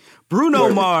McGee. Bruno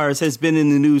Mars has been in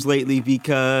the news lately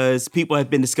because people have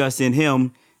been discussing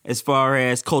him as far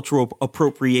as cultural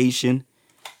appropriation.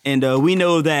 And we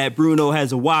know that Bruno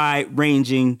has a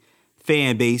wide-ranging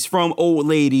fan base from old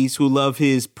ladies who love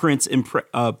his police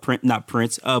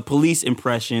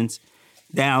impressions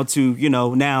down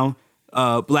to, now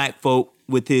black folk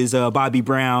with his Bobby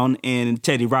Brown and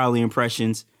Teddy Riley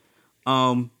impressions.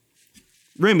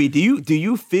 Remy, do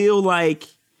you feel like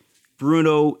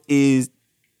Bruno is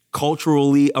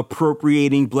culturally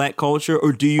appropriating black culture,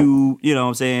 or do you know what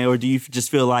I'm saying, or do you just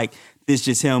feel like this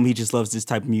just him, he just loves this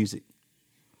type of music?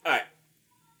 All right.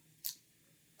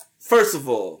 First of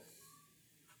all,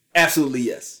 absolutely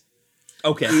yes.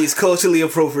 Okay. He's culturally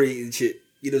appropriating shit.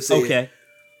 You know what I'm saying? Okay.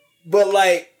 But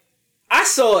like, I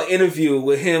saw an interview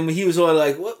with him. He was on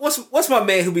like, what's my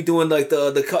man who be doing like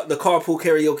the carpool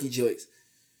karaoke joints?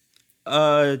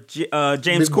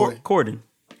 James Corden.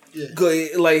 Yeah.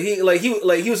 Good.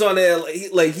 He was on there.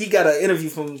 He got an interview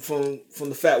from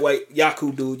the fat white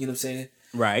Yaku dude. You know what I'm saying?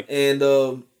 Right. And he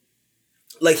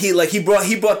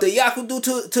brought the Yaku dude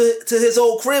to his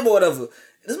old crib or whatever.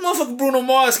 This motherfucker Bruno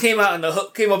Mars came up in the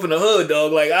hood,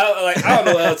 dog. I don't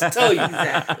know what else to tell you.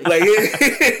 Like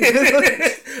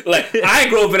I ain't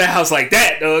grow up in a house like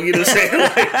that, dog. You know what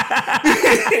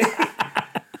I'm saying?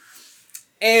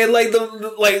 And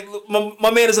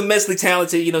my man is immensely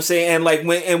talented, you know what I'm saying?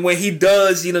 And when he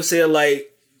does, you know what I'm saying,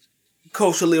 like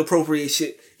culturally appropriate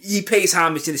shit, he pays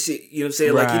homage to the shit, you know what I'm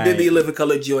saying? Like he did the Living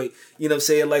Color joint, you know what I'm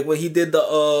saying? Like when he did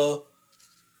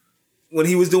when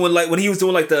he was doing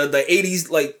the 80s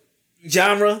like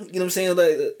genre, you know what I'm saying?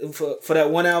 Like for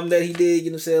that one album that he did, you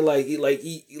know what I'm saying?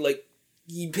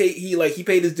 He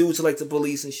paid his dues to like the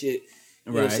police and shit.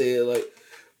 You know what I'm saying? Like,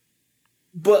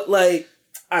 but like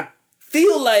I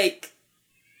feel like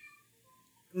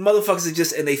motherfuckers are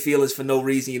just in their feelings for no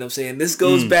reason, you know what I'm saying? This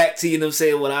goes back to, you know what I'm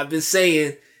saying, what I've been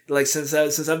saying, like since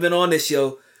I've been on this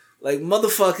show, like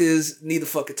motherfuckers need to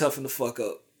fucking toughen the fuck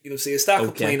up. You know what I'm saying? Stop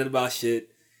complaining about shit.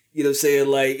 You know what I'm saying?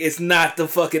 Like, it's not the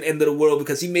fucking end of the world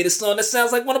because he made a song that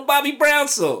sounds like one of Bobby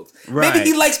Brown's songs. Right. Maybe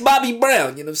he likes Bobby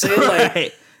Brown, you know what I'm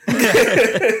saying?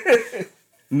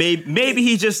 Like, maybe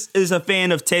he just is a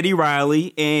fan of Teddy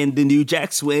Riley and the new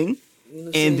Jack Swing. You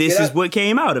know and this is what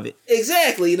came out of it.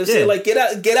 Exactly. You know what I'm saying? Like,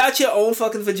 get out your own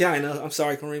fucking vagina. I'm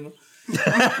sorry, Karima.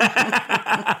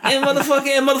 and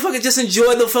motherfucker just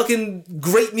enjoy the fucking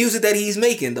great music that he's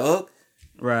making, dog.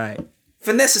 Right.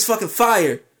 Finesse is fucking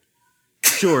fire.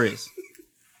 Sure is.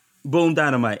 Boom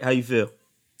Dynamite. How you feel?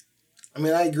 I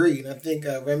mean, I agree. And I think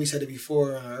Remy said it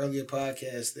before on our earlier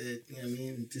podcast that, you know what I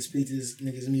mean, to speak to this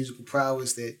nigga's musical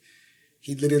prowess, that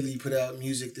he literally put out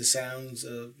music that sounds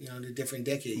of, the different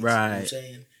decades. Right. You know what I'm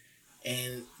saying?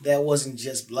 And that wasn't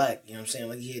just black, you know what I'm saying?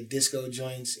 Like, he had disco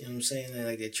joints, you know what I'm saying?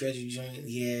 Like, that treasure joint.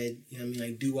 He had,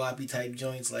 like doo-woppy type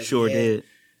joints. Like, sure did.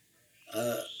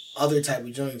 Other type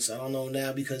of joints. I don't know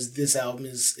now because this album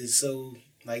is so,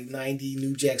 like, 90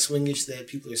 New Jack Swingish that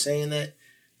people are saying that.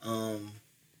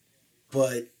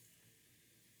 But,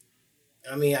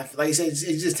 I mean, like you said, it's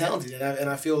just talented, and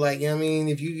I feel like, you know what I mean,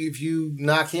 if you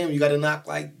knock him, you got to knock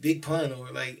like Big Pun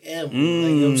or like M. Like,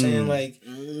 you know what I'm saying? Like,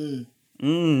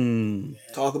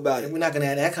 talk about it. We're not gonna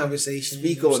have that conversation.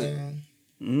 Speak on it.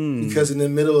 Because in the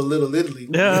middle of Little Italy.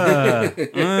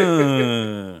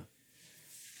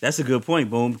 That's a good point,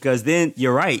 Boom. Because then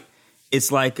you're right.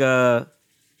 It's like, do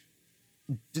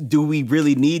we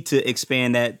really need to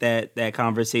expand that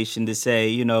conversation to say,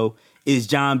 you know, is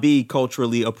John B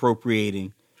culturally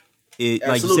appropriating?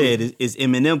 Like you said, is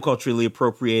Eminem culturally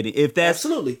appropriating? If that's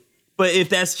absolutely, but if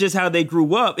that's just how they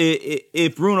grew up,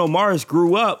 if Bruno Mars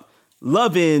grew up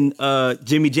loving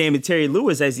Jimmy Jam and Terry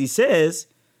Lewis, as he says,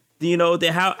 you know,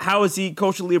 that how is he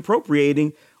culturally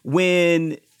appropriating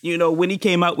when, you know, when he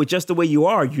came out with Just the Way You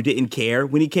Are, you didn't care.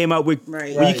 When he came out with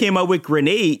he came out with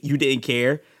Grenade, you didn't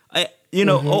care. You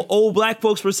know, old black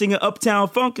folks were singing Uptown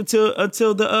Funk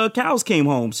until the cows came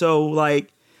home. So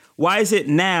like, why is it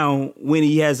now when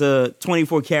he has a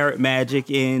 24 karat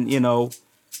magic and, you know,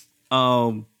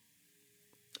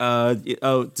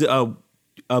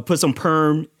 put some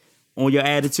perm on your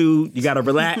attitude, you gotta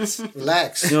relax.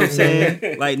 Relax. You know what I'm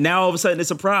saying? Like now all of a sudden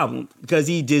it's a problem because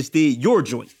he just did your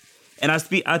joint. And I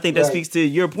think that speaks to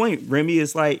your point, Remy.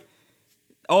 It's like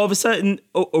all of a sudden,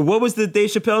 or what was the Dave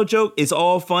Chappelle joke? It's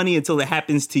all funny until it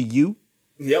happens to you.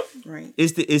 Yep. Right.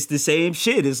 It's the same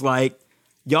shit. It's like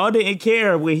y'all didn't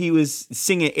care when he was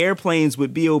singing Airplanes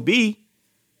with B.O.B.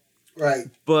 Right.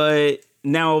 But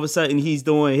now all of a sudden he's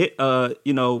doing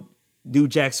you know, do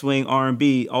Jack Swing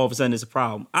R&B, all of a sudden it's a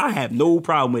problem. I have no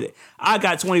problem with it. I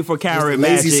got 24 karat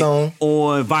magic song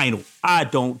on vinyl. I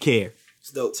don't care.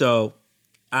 It's dope. So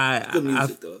good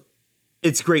music though.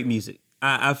 It's great music.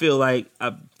 I feel like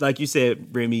you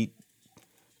said, Remy,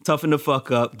 toughen the fuck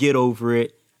up, get over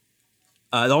it.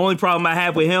 The only problem I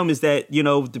have with him is that, you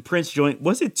know, the Prince joint,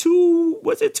 was it too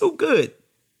good?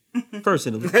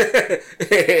 Personally.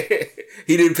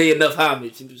 He didn't pay enough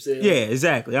homage, you know what I'm saying? Yeah,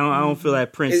 exactly. I don't feel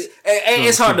like Prince.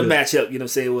 It's hard to match up, you know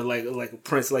what I'm saying, with like a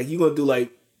Prince. Like you gonna do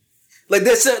like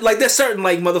there's certain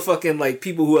like motherfucking like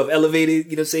people who have elevated,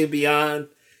 you know what I'm saying, beyond,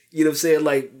 you know what I'm saying,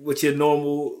 like what your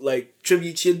normal like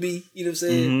tribute should be, you know what I'm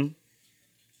saying? Mm-hmm.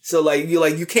 So like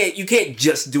you can't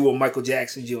just do a Michael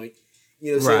Jackson joint.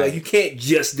 You know what I'm saying? Like you can't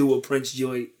just do a Prince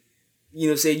joint. You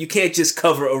know what I'm saying? You can't just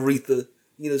cover Aretha.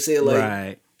 You know what I'm saying?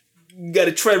 Like you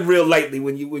gotta tread real lightly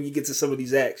when you get to some of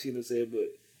these acts, you know what I'm saying?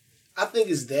 But I think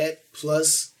it's that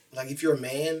plus like if you're a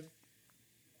man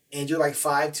and you're like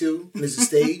 5'2" and there's a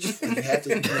stage, and you have to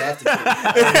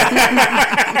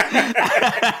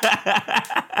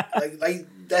like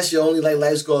that's your only like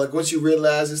life's goal. Like once you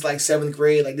realize it's like 7th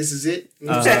grade, like this is it. You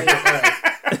know what I'm saying?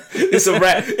 It's a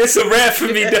wrap. It's a wrap for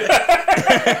me.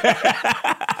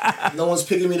 No one's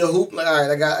picking me to hoop. Like, all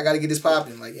right, I got to get this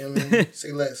popping. Like, you know what I mean?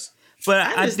 Say less. But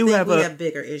I do think we have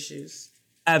bigger issues.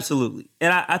 Absolutely.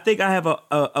 And I think I have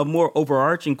a more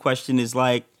overarching question is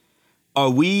like,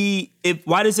 why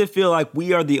does it feel like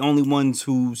we are the only ones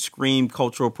who scream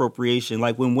cultural appropriation?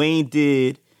 Like when Wayne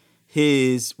did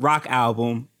his rock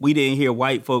album, we didn't hear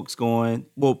white folks going,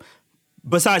 well,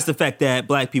 besides the fact that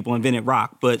black people invented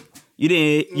rock, but you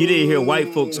didn't hear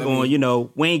white folks going, you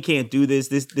know, Wayne can't do this.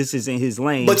 This isn't his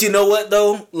lane. But you know what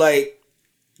though? Like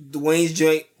Wayne's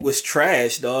joint was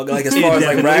trash, dog. Like as far as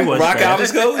like rock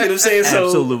albums go, you know what I'm saying? So,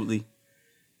 absolutely.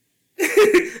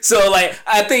 So like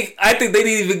I think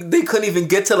they couldn't even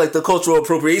get to like the cultural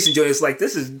appropriation joint. It's like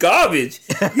this is garbage.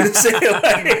 You know what I'm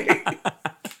saying?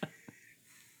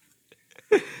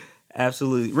 Like,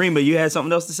 absolutely. Rima, you had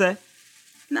something else to say?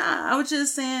 Nah, I was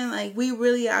just saying, like, we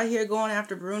really out here going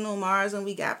after Bruno Mars, and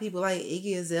we got people like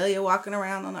Iggy Azalea walking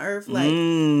around on the earth. Like,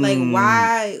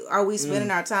 why are we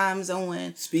spending our times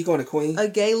on speak on it, Queen? A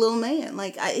gay little man?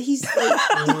 Like, he's like, he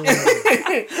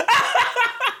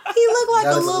looked like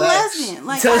a little lesbian.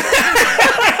 Like, tell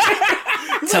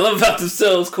them about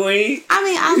themselves, Queen. I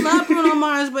mean, I love Bruno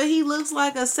Mars, but he looks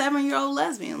like a 7-year-old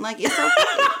lesbian. Like, it's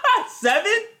okay. 7?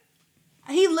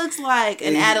 He looks like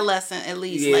an adolescent at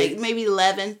least, like maybe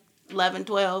 11,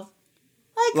 12.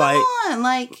 Like, come on.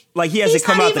 Like he hasn't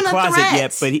come out the closet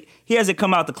yet, but he hasn't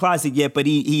come out the closet yet, but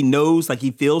he knows, like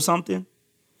he feels something.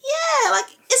 Yeah, like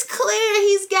it's clear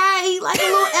he's gay, like a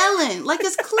little Ellen. Like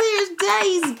it's clear as day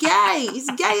he's gay. He's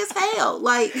gay as hell.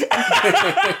 Like,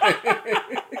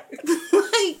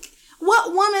 like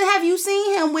what woman have you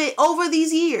seen him with over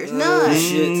these years? None.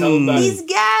 Shit, tell him about he's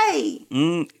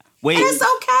gay. Wait, and it's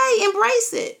okay.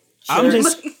 Embrace it.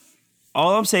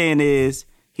 All I'm saying is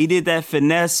he did that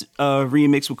finesse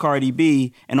remix with Cardi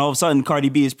B, and all of a sudden Cardi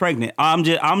B is pregnant. I'm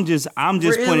just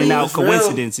pointing out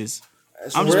coincidences.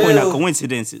 I'm just pointing out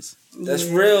coincidences. That's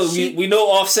real. We know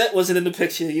Offset wasn't in the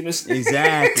picture. You know?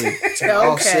 Exactly.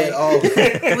 Offset. Oh,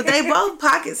 But they both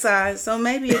pocket size, so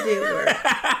maybe it did work.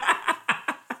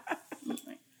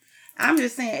 I'm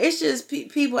just saying, it's just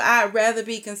people I'd rather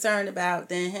be concerned about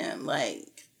than him.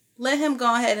 Like, let him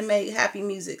go ahead and make happy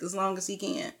music as long as he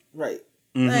can. Right.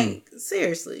 Mm-hmm. Like,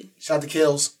 seriously. shout out to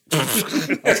Kills.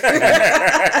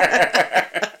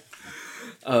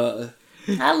 I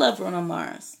love Bruno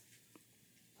Mars.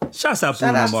 Shouts out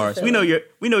Shout Bruno out to Mars. Philly.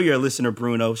 we know you're a listener,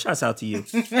 Bruno. Shouts out to you.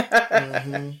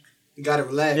 You gotta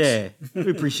relax. Yeah,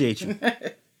 we appreciate you.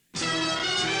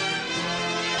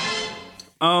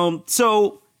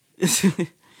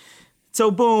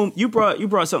 So boom, you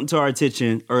brought something to our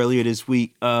attention earlier this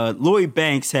week. Lloyd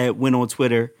Banks had went on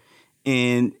Twitter,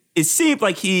 and it seemed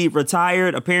like he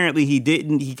retired. Apparently, he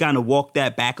didn't. He kind of walked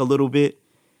that back a little bit.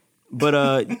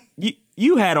 But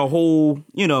you had a whole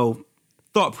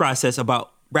thought process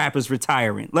about rappers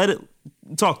retiring.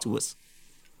 Talk to us.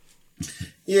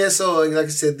 Yeah, so like I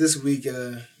said, this week,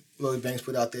 Lloyd Banks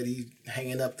put out that he's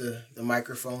hanging up the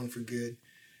microphone for good.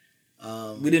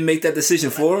 We didn't make that decision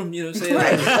for him. You know what I'm saying?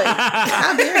 Right. Like,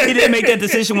 how dare He he? didn't make that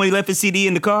decision when he left his CD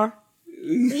in the car.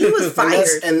 He was fired.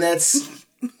 And that's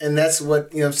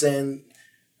what, you know what I'm saying,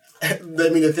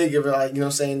 led me to think of it, like, you know what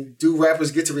I'm saying, do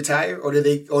rappers get to retire or do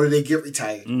they get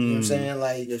retired? You know what I'm saying?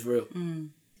 Like, That's real.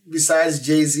 besides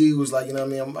Jay-Z, who's like, you know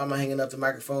what I mean, I'm hanging up the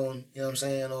microphone, you know what I'm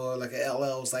saying, or like a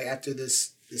LL was like, after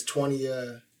this 20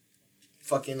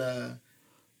 fucking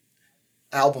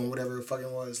album, whatever it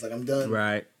fucking was, like, I'm done.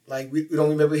 Right. Like, we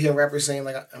don't remember hearing rappers saying,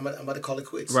 like, I'm about to call it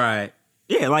quits. Right.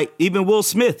 Yeah, like even Will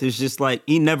Smith is just like,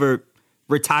 he never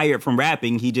retired from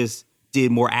rapping. He just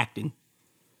did more acting.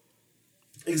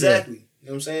 Exactly. You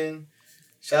know what I'm saying?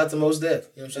 Shout out to Mos Def.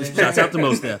 You know what I'm saying? Shouts out to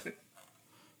Mos Def.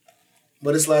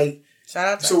 But it's like, Shout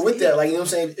out to so with Ice-T. that, like, you know what I'm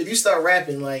saying? If you start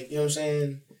rapping, like, you know what I'm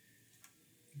saying?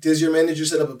 Does your manager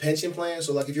set up a pension plan?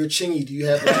 So, like, if you're Chingy, do you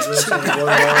have, like, you know what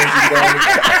I'm saying?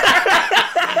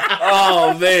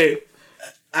 Oh man.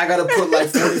 I got to put, like,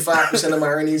 45% of my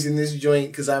earnings in this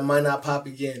joint because I might not pop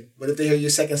again. But if they hear your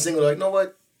second single, they're like, you know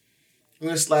what? I'm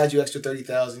going to slide you extra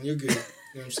 $30,000. You're good. You know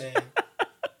what I'm saying?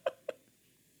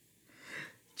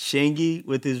 Shingy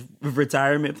with his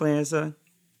retirement plan, son.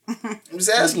 I'm just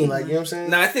asking, like, you know what I'm saying?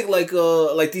 Now I think like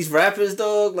these rappers,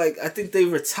 dog. Like I think they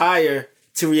retire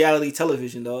to reality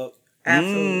television, dog.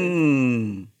 Absolutely. Mm.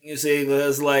 You know what I'm saying?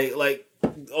 Because like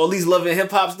all these Love and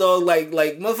Hip Hops, dog. Like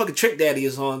motherfucking Trick Daddy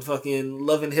is on fucking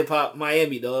Love and Hip Hop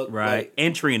Miami, dog. Right. Like,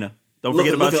 And Trina. Don't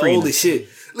forget about looking Trina. old as shit.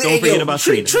 Don't forget about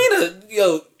Trina. Trina,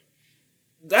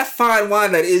 that fine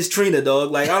wine that is Trina,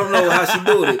 dog. Like I don't know how she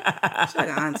doing it. She's like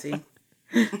an auntie.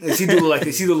 And she do look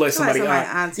like somebody. somebody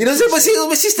aunt. auntie. You know what I'm saying?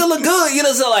 But she still look good. You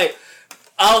know, so like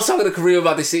I was talking to Kareem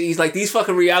about this shit. He's like, these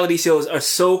fucking reality shows are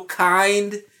so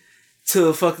kind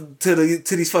to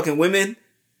these fucking women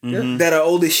that are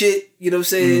old as shit. You know what I'm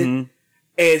saying? Mm-hmm.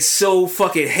 And so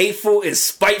fucking hateful and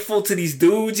spiteful to these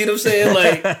dudes. You know what I'm saying?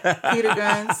 Like Peter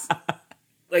Guns.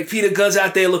 like Peter Guns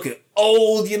out there looking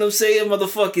old. You know what I'm saying?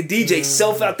 Motherfucking DJ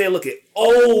Self out there looking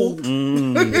old. You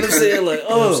know what I'm saying? Like You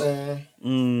know what I'm oh. saying?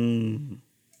 Mm.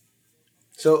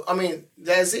 So, I mean,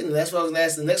 that's it. And that's what I was going to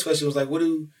ask. The next question was like, what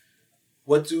do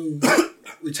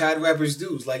retired rappers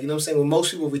do? It's like, you know what I'm saying? When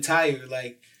most people retire,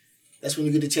 like, that's when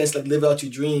you get the chance to, like, live out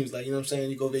your dreams. Like, you know what I'm saying?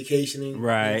 You go vacationing.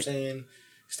 Right. You know what I'm saying?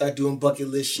 Start doing bucket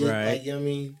list shit. Right. Like, you know what I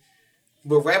mean?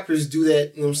 But rappers do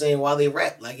that, you know what I'm saying, while they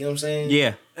rap. Like, you know what I'm saying?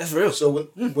 Yeah. That's real. So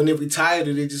when they retire,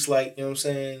 do they just, like, you know what I'm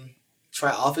saying,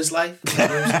 try office life? Like, you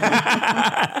know what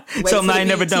I'm saying? Something I ain't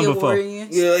never done before.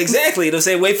 Yeah, exactly. You know what I'm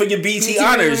saying? Wait for your BT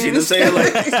honors. You know what I'm saying?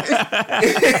 Like,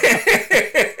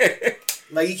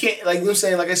 Like, you can't, like, you know what I'm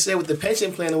saying, like I said, with the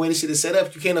pension plan, the way this shit is set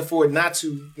up, you can't afford not to,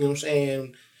 you know what I'm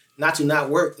saying, not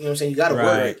work. You know what I'm saying? You got to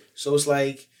Right. work. So it's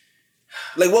like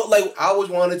what? Like I always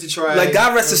wanted to try. Like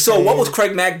God rest his you know soul. What I'm was saying?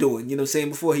 Craig Mack doing? You know what I'm saying?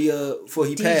 Before he passed,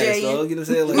 dog. You know what I'm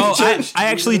saying? Like, Oh, church. I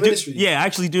actually He was in do. ministry. Yeah, I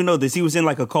actually do know this. He was in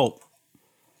like a cult.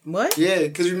 What? Yeah,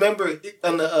 because remember in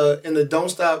the Don't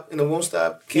Stop, in the Won't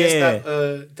Stop, Can't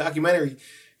Stop documentary,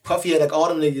 Puffy had like all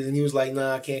them niggas, and he was like,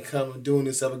 "Nah, I can't come. I'm doing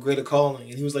this. I have a greater calling."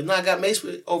 And he was like, "Nah, I got Mace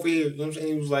over here." You know what I'm saying?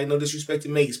 He was like, "No disrespect to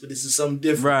Mace, but this is something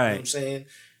different." Right. You know what I'm saying?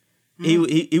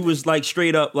 He was like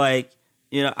straight up like,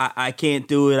 you know, I can't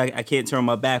do it. I can't turn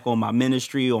my back on my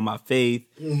ministry, on my faith,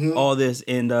 all this.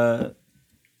 And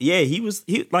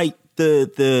he like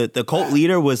the cult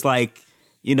leader was like,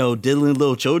 you know, diddling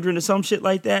little children or some shit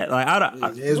like that. Like I don't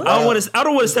want to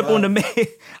step on the man.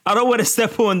 I don't want to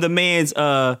step on the man's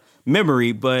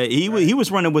memory, but he was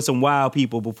running with some wild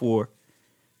people before.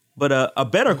 But a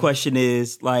better question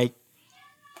is like,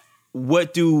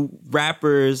 what do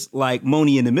rappers like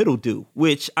Moni in the Middle do?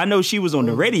 Which I know she was on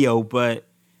the radio, but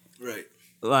Right.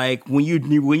 like when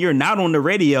you're not on the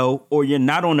radio or you're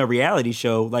not on a reality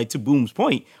show, like to Boom's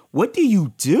point, what do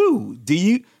you do? Do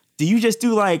you just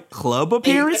do like club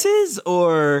appearances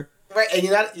or? Right, and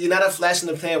you're not a flash in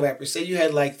the pan rapper. Say you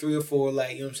had like 3 or 4,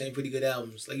 like, you know what I'm saying, pretty good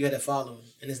albums. Like you had a following,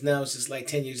 and it's just like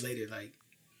 10 years later, like.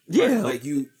 Yeah, like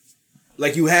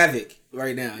you Havoc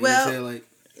right now. You know what I'm saying? Like,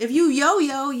 if you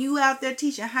yo-yo, you out there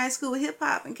teaching high school hip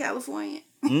hop in California.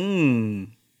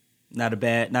 Not a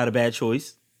bad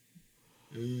choice.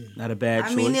 Not a bad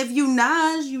choice. I mean, if you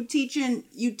Nas, you teaching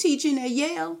at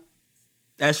Yale.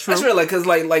 That's true. That's real. Like, cause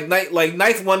like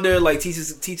Ninth Wonder like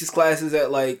teaches classes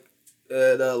at like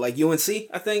UNC,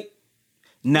 I think.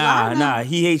 Nah,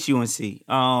 he hates UNC.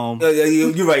 You're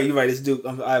right. It's Duke.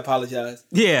 I apologize.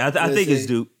 Yeah, I think it's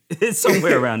Duke. It's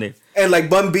somewhere around there. And like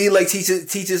Bun B like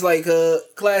teaches like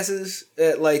classes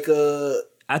at like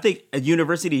I think at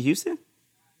University of Houston.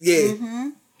 Yeah,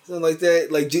 something like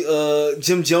that. Like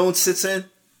Jim Jones sits in.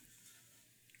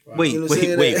 Wow. Wait,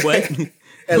 what?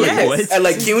 At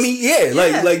like CUNY,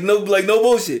 like no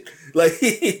bullshit. Like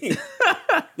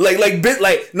like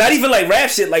not even like rap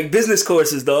shit, like business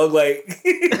courses, dog. Like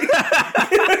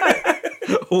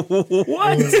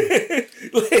what?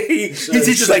 Like, he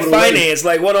teaches like finance,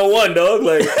 like 101, dog.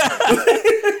 Like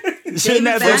shouldn't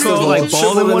that be called like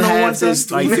balling 101?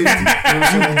 Like you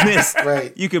missed,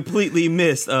 right? You completely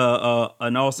missed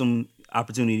an awesome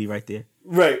opportunity right there.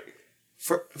 Right.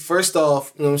 First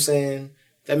off, you know what I'm saying?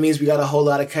 That means we got a whole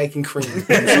lot of cake and cream.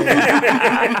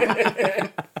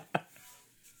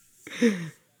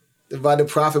 Divide the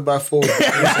profit by 4.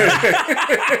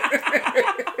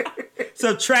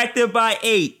 Subtracted by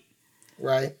 8.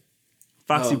 Right.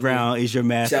 Foxy Brown is your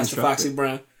math instructor. Shouts to Foxy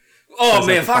Brown. Oh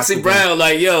man, Foxy Brown,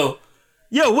 like yo,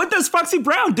 what does Foxy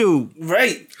Brown do?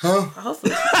 Right. Huh?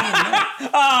 Hopefully.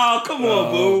 Oh, come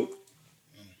on, boo.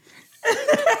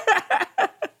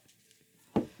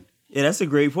 Yeah, that's a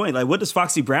great point. Like, what does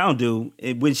Foxy Brown do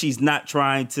when she's not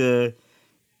trying to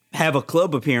have a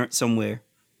club appearance somewhere?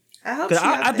 I hope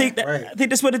I think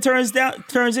that's what it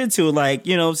turns into. Like,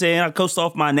 you know what I'm saying? I coast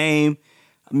off my name.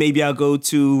 Maybe I'll go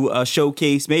to a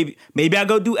showcase. Maybe I'll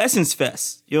go do Essence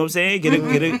Fest. You know what I'm saying?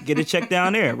 Get a check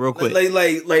down there real quick.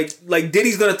 Like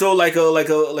Diddy's gonna throw like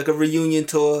a reunion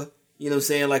tour. You know what I'm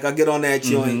saying? Like I'll get on that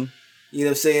joint. You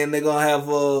know what I'm saying? They're gonna have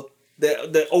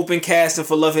the open casting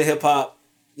for Love and Hip Hop.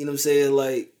 You know what I'm saying?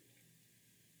 Like,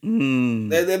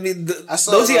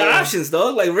 those are your options,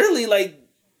 dog. Like, really, like,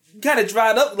 you kind of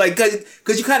dried up, like,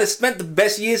 cause you kind of spent the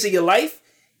best years of your life.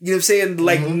 You know what I'm saying?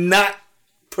 Like, not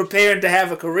preparing to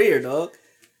have a career, dog.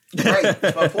 Right.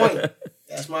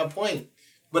 That's my point.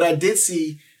 But I did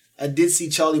see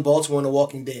Charlie Baltimore in The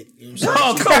Walking Dead. You know what I'm saying?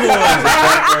 Oh, come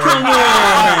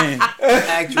on!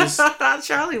 Actress.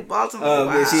 Charlie Baltimore.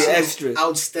 Wow. Yeah, she's extra.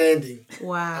 Outstanding.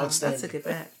 Wow. I took it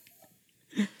back.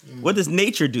 What does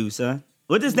Nature do, son?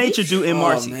 What does Nature do in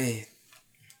Marcy? Oh, man.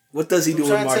 What does he do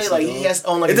in Marcy? Like, he has to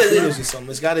own like a cruise or something.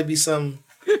 It's got to be some.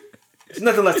 There's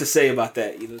nothing left to say about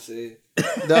that. You know what I'm saying?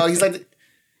 No, he's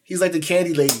like the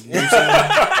candy lady. You know what I'm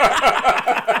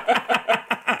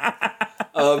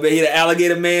saying? Man, he the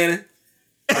alligator man.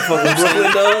 Fucking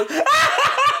Brooklyn, dog.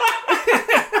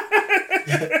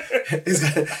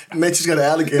 Nature's got an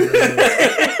alligator.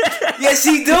 Yes,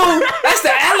 he do. That's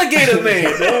the alligator man.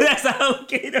 That's the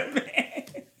alligator man.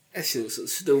 That shit was so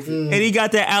stupid. And he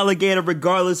got that alligator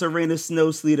regardless of rain or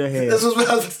snow, sleet or hail. That's what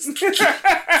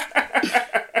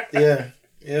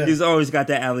Yeah. He's always got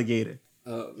that alligator.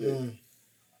 Oh, man.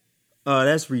 Oh,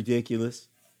 that's ridiculous.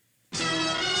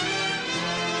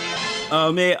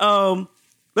 Oh, man.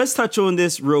 Let's touch on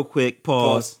this real quick.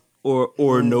 Pause.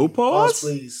 Or no pause? Pause,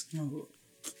 please.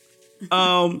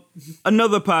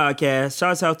 Another podcast,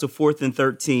 shouts out to 4th and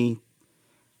 13th,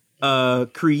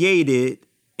 created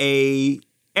a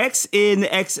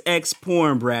XNXX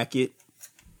porn bracket.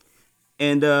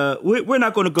 And we're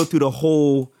not going to go through the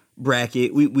whole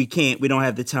bracket. We can't. We don't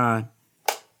have the time.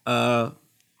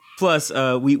 Plus,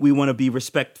 we want to be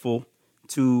respectful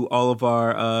to all of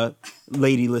our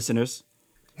lady listeners.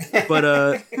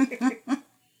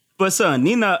 But son,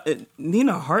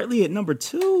 Nina Hartley at number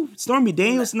 2, Stormy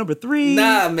Daniels number 3.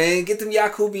 Nah, man, get them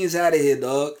Yakubians out of here,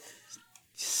 dog.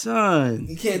 Son,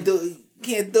 you can't do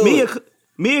it.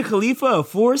 Mia Khalifa a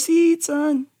 4 seed,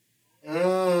 son. I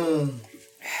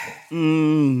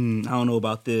don't know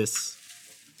about this.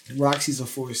 Roxy's a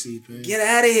 4 seed, man. Get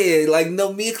out of here! Like,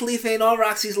 no, Mia Khalifa ain't on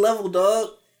Roxy's level, dog.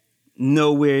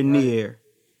 Nowhere near.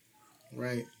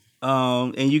 Right.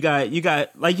 And you got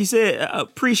like you said,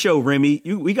 pre-show Remy.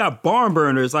 We got barn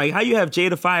burners. Like, how you have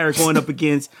Jada Fire going up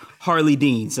against Harley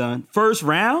Dean, son? First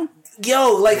round?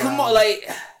 Yo, like, come on, like,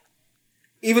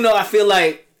 even though I feel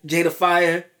like Jada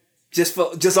Fire, just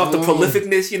off the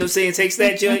prolificness, you know what I'm saying, takes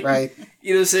that joint. Right.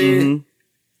 You know what I'm saying?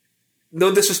 Mm-hmm.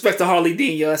 No disrespect to Harley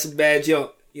Dean, yo, that's a bad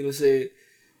jump. You know what I'm saying?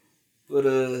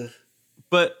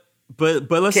 But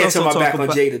let's can't also turn my talk back about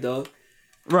on Jada, dog.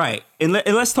 Right. And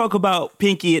let's talk about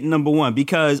Pinky at number one,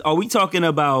 because are we talking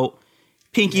about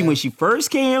Pinky when she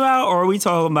first came out, or are we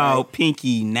talking about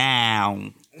Pinky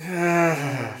now?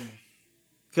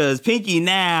 Because Pinky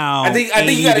now, I think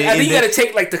you gotta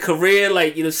take like the career,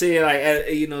 like, you know what I'm saying, like,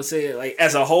 you know what I'm saying, like,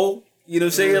 as a whole, you know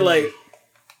what I'm saying,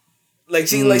 like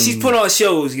she's put on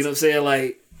shows, you know what I'm saying,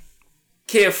 like,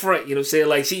 can't front, you know what I'm saying,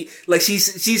 like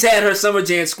she's had her Summer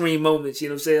Jam scream moments, you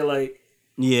know what I'm saying, like,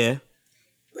 yeah.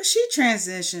 But she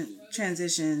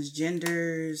transitions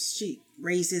genders,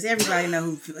 races. Everybody know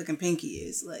who fucking Pinky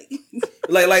is. Like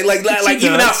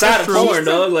even outside of porn,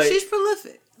 dog. Like, she's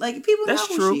prolific. Like, people know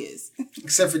who she is.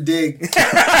 Except for Dig. No,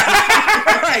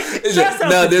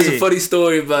 there's a funny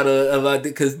story about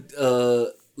because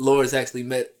Lawrence actually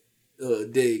met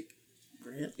Dig.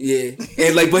 Really? Yeah,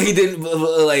 and like, but he didn't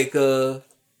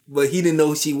but he didn't know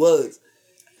who she was.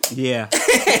 Yeah.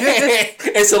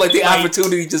 And so, like, the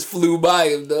opportunity just flew by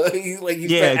him, though. He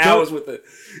spent hours with her.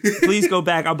 Please go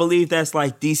back. I believe that's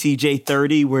like DCJ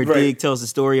 30, where Dig tells the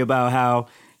story about how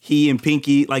he and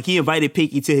Pinky, like, he invited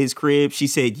Pinky to his crib. She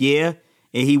said, yeah.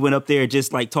 And he went up there and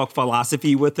just, like, talked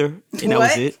philosophy with her. And that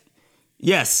was it.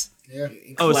 Yes. Yeah.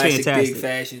 Oh, it's Classic fantastic. Dig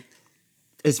fashion.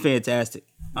 It's fantastic.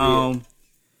 Yeah.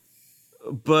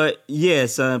 But, yeah,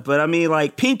 son. But, I mean,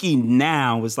 like, Pinky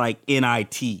now is like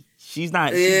NIT. She's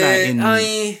not in. I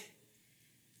mean,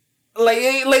 like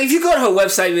if you go to her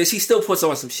website, man, she still puts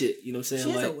on some shit. You know what I'm saying?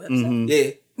 She has like, a website.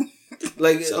 Yeah.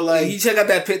 Like, so, like, you check out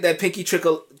that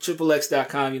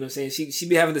PinkyXXX.com. You know what I'm saying? She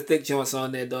be having the thick joints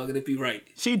on there, dog, and it be right.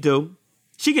 She do.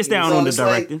 She gets down on the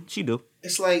directing. Like, she do.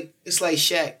 It's like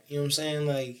Shaq. You know what I'm saying?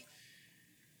 Like,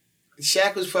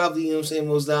 Shaq was probably, you know what I'm saying,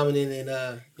 most dominant in, you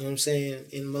know what I'm saying,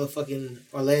 in motherfucking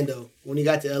Orlando. When he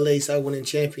got to LA, he started winning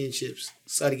championships.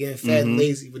 Started getting fat and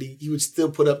lazy, but he would still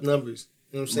put up numbers.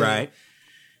 You know what I'm saying? Right.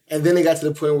 And then it got to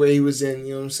the point where he was in,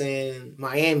 you know what I'm saying,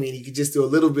 Miami, and he could just do a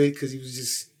little bit because he was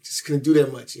just couldn't do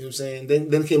that much. You know what I'm saying?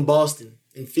 Then came Boston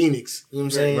and Phoenix. You know what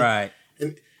I'm saying? Right.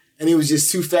 And he was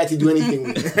just too fat to do anything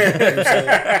with it. You know what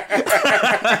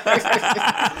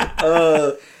I'm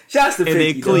saying? Shouts to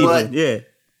Pinky. Cleveland, yeah.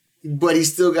 But he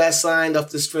still got signed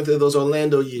off the strength of those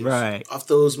Orlando years. Right. Off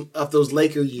those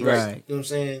Laker years. Right. You know what I'm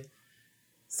saying?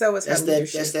 So it's that's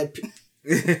that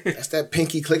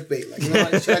Pinky clickbait. Like, you know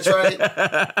what? Should I try it?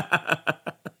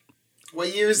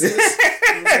 What year is this?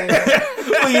 You know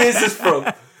what year is this from?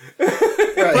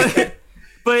 Right.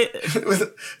 But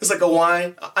it's like a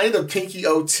wine. I need a Pinky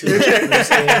 02. You know what I'm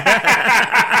saying?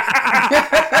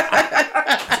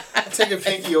 I'll take a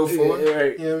Pinky 04. Yeah,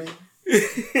 right. You know what I mean?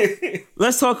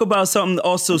 Let's talk about something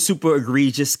also super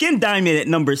egregious. Skin Diamond at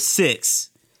number 6,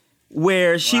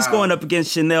 where she's going up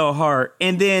against Chanel Hart,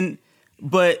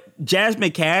 but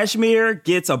Jasmine Cashmere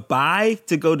gets a bye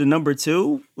to go to number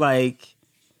 2. Like,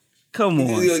 come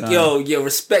on, son. Yo,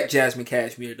 respect Jasmine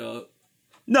Cashmere, dog.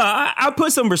 No, I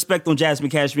put some respect on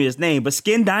Jasmine Cashmere's name, but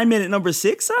Skin Diamond at number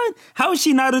 6, son? How is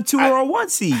she not a 2 or a 1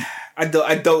 seed? I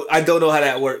don't know how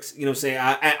that works. You know what I'm saying?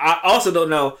 I also don't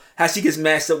know how she gets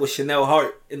matched up with Chanel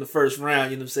Hart in the first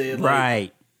round. You know what I'm saying? Like,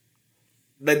 right.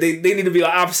 Like, they need to be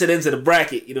on opposite ends of the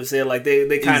bracket. You know what I'm saying? Like,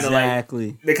 they kind of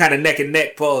exactly. They kind of neck and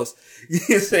neck. Pause. You know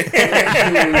what I'm saying?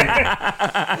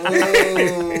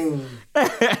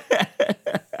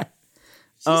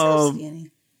 She's so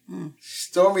skinny.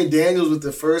 Stormy Daniels with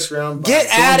the first round. Get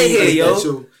out of here,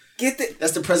 yo.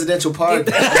 That's the presidential pardon.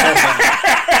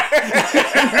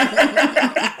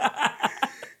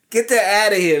 Get that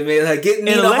out of here, man. Like, get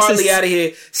Nina Hartley out of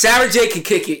here. Sarah J can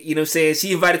kick it. You know what I'm saying?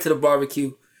 She invited to the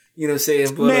barbecue. You know what I'm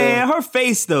saying? But, man, her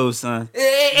face though, son.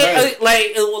 Like,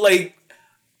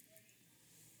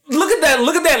 look at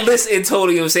that list in total.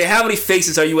 You know what I'm saying? How many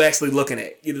faces are you actually looking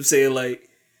at? You know what I'm saying? Like,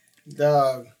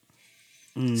 dog.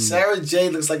 Sarah J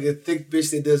looks like a thick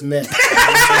bitch that does meth.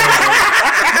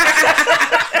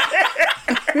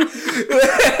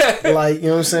 Like, you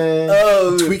know what I'm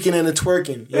saying? Tweaking and a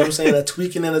twerking. You know what I'm saying? A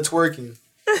tweaking and a twerking.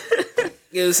 You know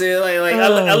what I'm saying? Like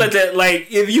I let that, like,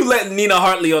 if you let Nina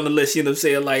Hartley on the list, you know what I'm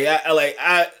saying? Like,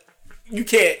 you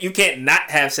can't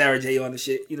not have Sarah J on the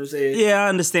shit. You know what I'm saying? Yeah, I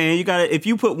understand. You gotta, if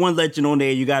you put one legend on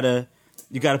there, you gotta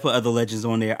put other legends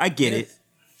on there. I get it.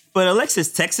 But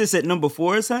Alexis Texas at number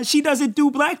 4, son, she doesn't do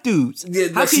black dudes. Yeah,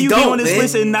 how can you be on this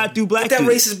list and not do black dudes? Get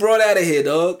that racist broad out of here,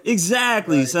 dog.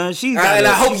 Exactly, son. And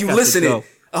I hope you listening.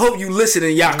 I hope you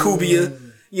listening, Yakubia.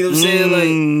 You know what I'm saying? Like,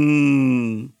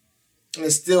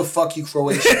 and still fuck you,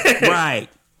 Croatia. Right.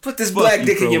 Put this black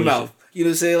dick in your mouth. You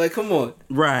know what I'm saying? Like, come on.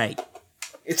 Right.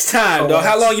 It's time, dog.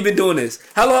 How long you been doing this?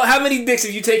 How many dicks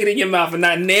have you taken in your mouth and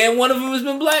not one of them has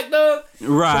been black, dog?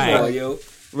 Right. Come on, yo.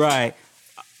 Right.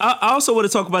 I also want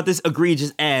to talk about this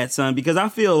egregious ad, son, because I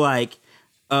feel like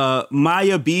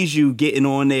Maya Bijou getting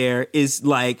on there is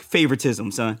like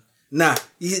favoritism, son. Nah,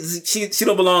 she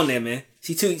don't belong there, man.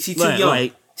 She too young.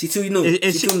 Like, she too new.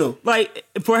 She too new. Like,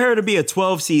 for her to be a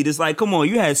 12 seed, it's like, come on,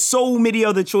 you had so many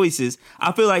other choices.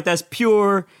 I feel like that's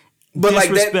pure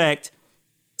disrespect.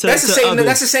 That's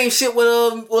the same shit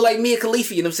with like Mia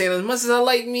Khalifa. You know what I'm saying? As much as I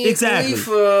like Mia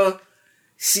Khalifa,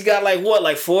 she got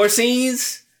like 4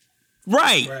 scenes.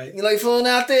 Right. You like flown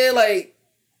out there, like,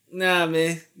 nah,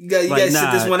 man. You gotta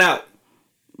sit this one out.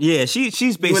 Yeah,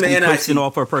 she's basically posting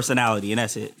off her personality, and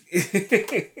that's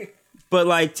it. But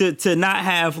like to not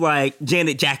have like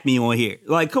Janet Jack me on here,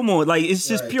 like, come on, like, it's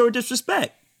just pure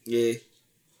disrespect. Yeah.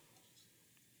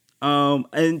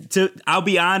 And I'll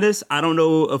be honest, I don't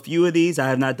know a few of these. I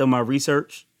have not done my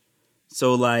research,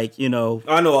 so like, you know,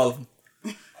 I know all of them.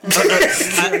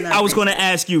 I was going to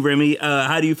ask you, Remy,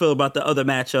 how do you feel about the other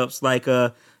matchups, like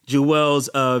Joel's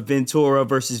Ventura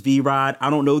versus V-Rod? I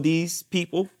don't know these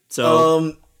people,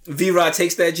 so V-Rod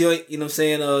takes that joint. You know what I'm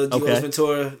saying? Joel's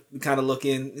Ventura, kind of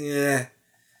looking, yeah.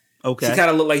 Okay. She kind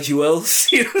of look like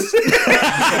Joel's. You know what I'm saying?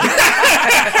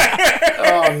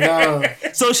 Oh no!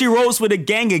 So she rolls with a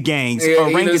gang of gangs,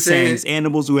 orangutans,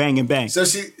 animals who hang and bang. So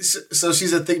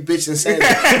she's a thick bitch in Santa.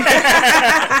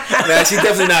 Nah, she's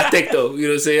definitely not thick though. You know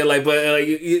what I'm saying? Like, but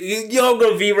you don't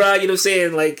go V-Rod. You know what I'm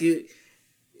saying? Like,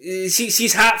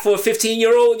 she's hot for a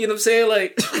 15-year-old. You know what I'm saying?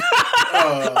 Like,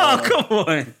 oh, come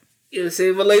on. You know what I'm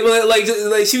saying? But like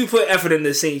she be putting effort in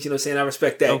the scenes. You know what I'm saying? I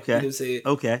respect that. Okay. You know what I'm saying?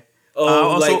 Okay.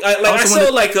 I saw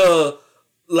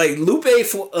like Lupe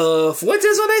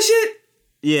Fuentes on that shit.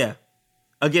 Yeah,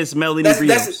 against Melanie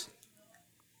Rios.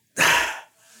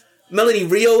 Melanie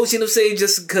Rios, you know what I'm saying?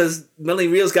 Just because Melanie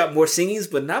Rios got more scenes,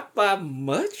 but not by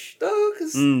much, though.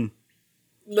 Because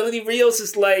Melanie Rios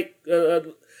is like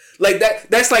that.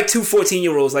 That's like 2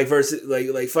 14-year-olds like versus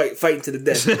like fighting to the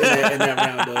death in that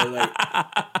round, though. Like,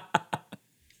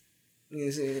 you know what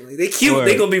I'm saying? Like, they cute. Word.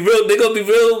 They're gonna be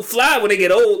real fly when they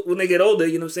get old. When they get older,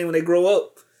 you know what I'm saying? When they grow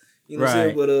up, you know what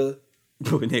I'm saying?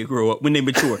 But when they grow up, when they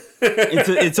mature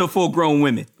into full-grown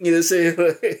women. You know what I'm saying?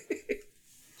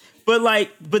 But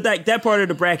that part of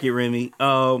the bracket, Remy,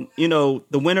 you know,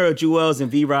 the winner of Jewels and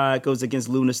V-Rod goes against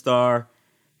Luna Star.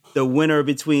 The winner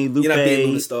between Lupe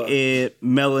and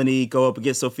Melanie go up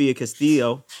against Sofia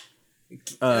Castillo.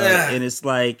 And it's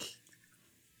like,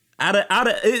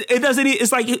 it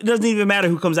doesn't even matter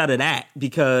who comes out of that,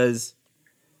 because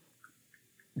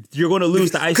you're going to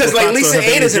lose the ice. Because like Lisa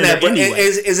Ann is in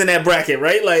that bracket,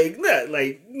 right?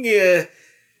 Yeah.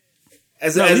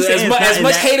 As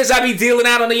much hate as I be dealing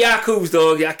out on the Yakuts,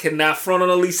 dog, I cannot front on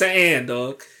a Lisa Ann,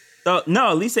 dog.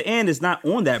 No, Lisa Ann is not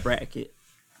on that bracket.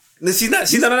 She's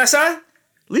not on that side?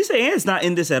 Lisa Ann's not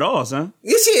in this at all, son.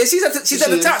 Yes, she is. She's at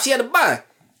the top. She had a bye.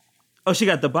 Oh, she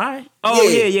got the bye? Oh,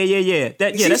 yeah.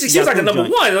 She's like a number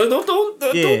 1. Don't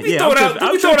be throwing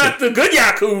out the good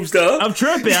Yakuts, though. I'm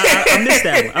tripping.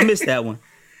 I missed that one.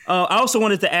 I also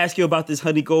wanted to ask you about this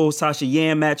Honey Gold Sasha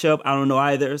Yan matchup. I don't know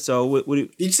either. So what do you...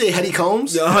 Did you say Honey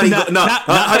Combs? Not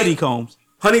Honey Combs.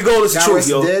 Honey Gold is the truth,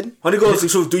 yo. Honey Gold is the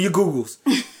truth. Do your Googles.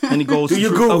 Honey Gold. Do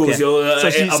your Googles, yo. A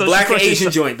black and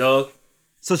Asian joint, dog.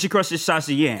 So she crushes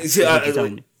Sasha Yan.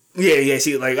 Yeah.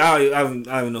 She like I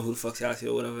don't know who the fuck Sasha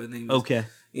or whatever her name is. Okay.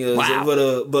 You know, wow.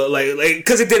 But like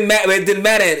because it didn't matter. It didn't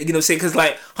matter. You know what I'm saying? Because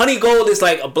like Honey Gold is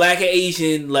like a black and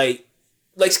Asian like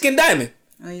Skin Diamond.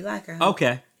 Oh, you like her?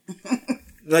 Okay.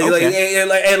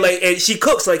 And she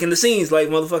cooks like in the scenes like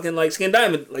motherfucking like Skin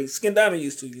Diamond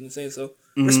used to. You know what I'm saying? So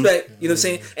respect. You know what I'm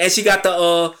saying? And she got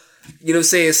the you know what I'm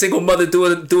saying, single mother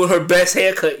doing her best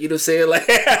haircut, you know what I'm saying? Like,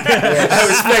 I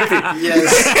respect it.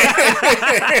 Yes.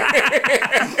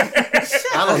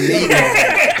 I don't need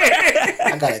that.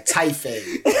 I got a tight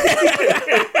fade.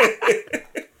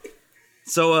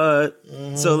 So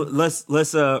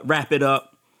let's wrap it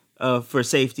up for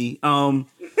safety. Who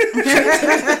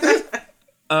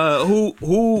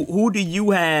do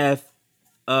you have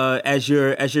as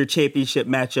your championship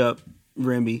matchup,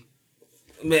 Remy?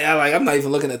 Man, I'm not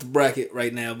even looking at the bracket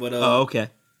right now, but okay.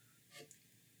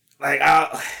 Like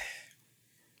I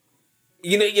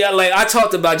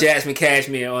talked about Jasmine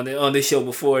Cashmere on this show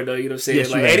before, though. You know what I'm saying? Yes,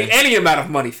 like any amount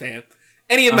of money, fam.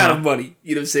 any amount of money.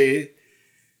 You know what I'm saying?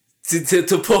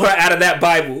 To pull her out of that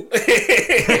Bible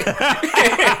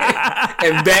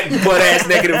and back butt ass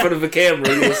naked in front of a camera.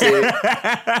 You know what I'm saying?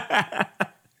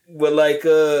 But like,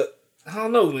 I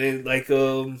don't know, man. Like,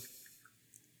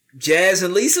 Jazz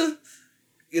and Lisa.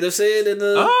 You know what I'm saying? And,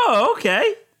 oh,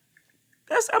 okay.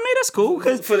 That's cool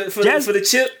because for the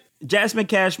chip. Jasmine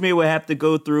Cashmere would have to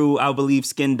go through, I believe,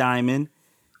 Skin Diamond,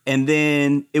 and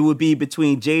then it would be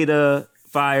between Jada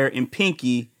Fire and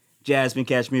Pinky. Jasmine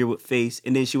Cashmere would face,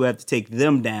 and then she would have to take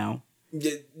them down.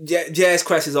 Jazz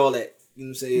crashes all that. You know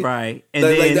what I'm saying? Right.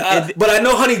 But I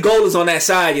know Honey Gold is on that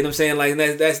side. You know what I'm saying? Like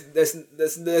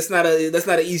that's not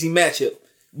an easy matchup.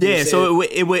 Yeah. So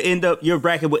it would end up, your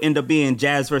bracket would end up being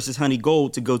Jazz versus Honey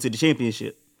Gold to go to the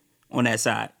championship on that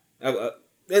side.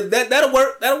 That'll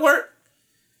work. That'll work.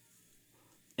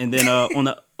 And then on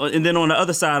the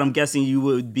other side, I'm guessing you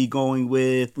would be going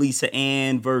with Lisa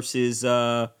Ann versus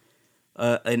an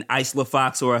Isla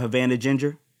Fox or a Havana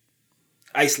Ginger.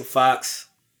 Isla Fox.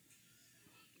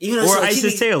 Or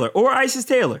Isis Taylor. Isis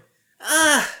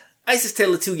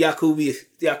Taylor too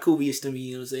Yakubi-ish to me,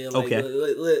 you know what I'm saying? Like, okay.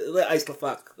 Let Isla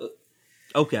Fox cook.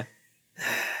 Okay.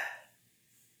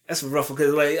 That's rough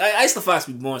because like Isla Fox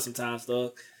be born sometimes,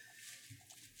 dog.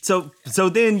 So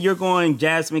then you're going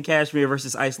Jasmine Cashmere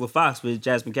versus Isla Fox, with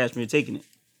Jasmine Cashmere taking it.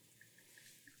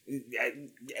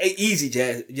 Easy,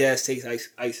 Jazz takes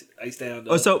ice down.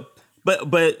 Dog. Oh, so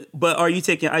but are you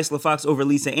taking Isla Fox over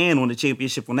Lisa Ann on the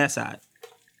championship on that side?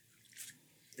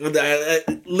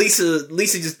 Lisa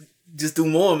just do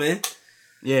more, man.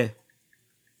 Yeah.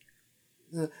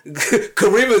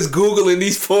 Karima's Googling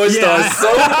these porn stars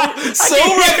so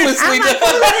recklessly. Who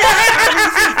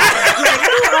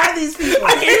are these people?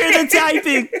 I can hear the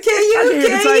typing. Can you? I'm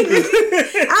like,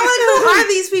 who are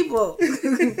these people?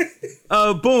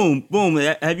 Boom.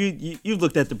 Have you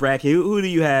looked at the bracket? Who do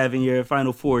you have in your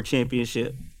Final Four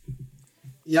championship?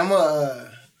 Yeah,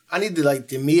 I need the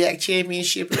MEAC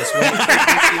championship and the Swag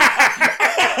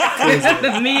championship. The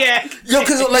MEAC. Yo,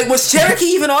 because like, was Cherokee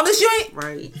even on this joint?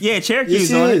 Right. Yeah,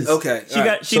 Cherokee's on it. Okay.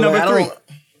 She number 3.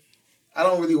 I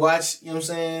don't really watch, you know what I'm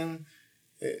saying,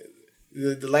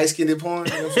 the light-skinned porn,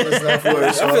 you know what I'm saying? It's not for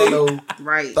it, so I don't know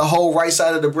the whole right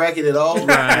side of the bracket at all.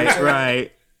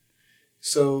 Right.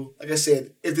 So, like I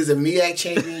said, if there's a MEAC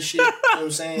championship, you know what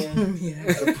I'm saying,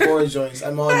 the porn joints,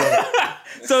 I'm on that.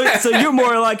 So you're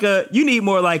more like you need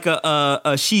more like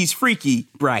a she's freaky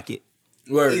bracket.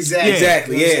 Word.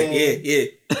 Exactly. Yeah.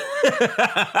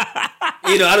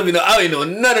 You know, I don't even know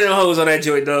none of them hoes on that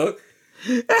joint, dog.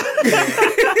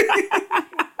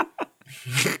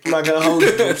 I'm not gonna hold you,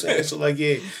 you know what I'm saying? So like,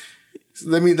 yeah. So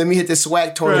let me hit the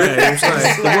swag tournament. Right. You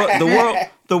know what I'm saying?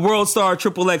 The World Star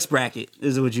XXX bracket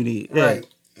is what you need. Right.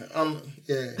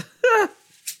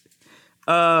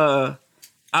 Yeah.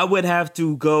 I would have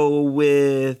to go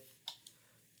with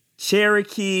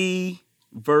Cherokee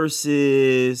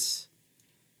versus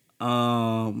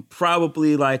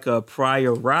probably like a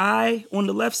Prior Rye on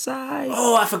the left side.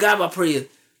 Oh, I forgot about Priya.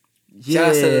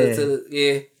 Yeah. Shout out to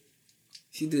the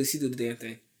She do the damn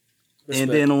thing.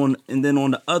 Respect. And then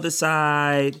on the other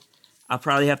side, I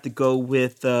probably have to go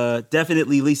with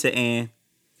definitely Lisa Ann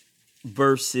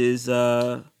versus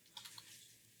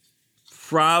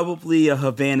probably a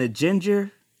Havana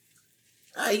Ginger.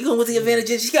 You going with the Havana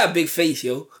Ginger? She got a big face,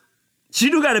 yo. She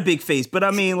do got a big face, but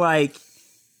I mean, like,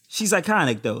 she's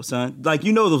iconic though, son. Like,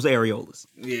 you know those areolas.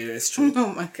 Yeah, that's true.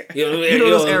 Oh my god. You know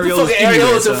those areolas. Fucking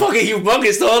areolas are fucking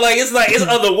humongous, dog. Like it's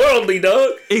otherworldly,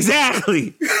 dog.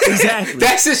 Exactly.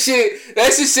 That's the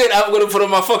shit I'm gonna put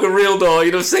on my fucking real dog.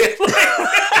 You know what I'm saying?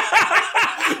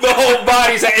 The whole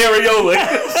body's an areola.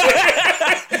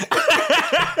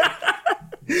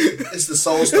 It's the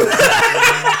soul story.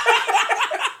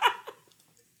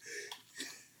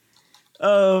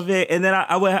 Oh man, and then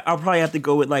I'll probably have to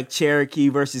go with like Cherokee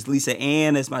versus Lisa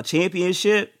Ann as my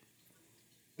championship.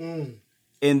 And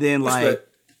then like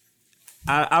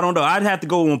I don't know, I'd have to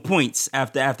go on points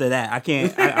after that. I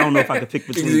can't. I don't know if I could pick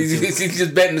between. He's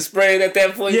just betting the spread at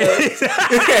that point. Yeah.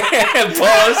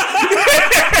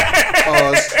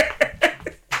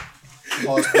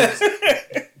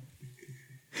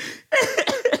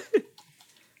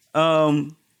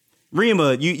 Pause.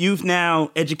 Rima, you've now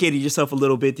educated yourself a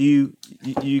little bit. Do you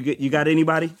got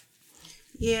anybody?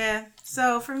 Yeah.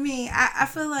 So for me, I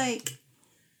feel like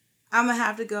I'm gonna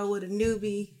have to go with a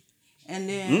newbie, and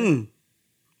then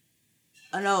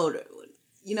an older one.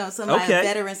 You know, somebody a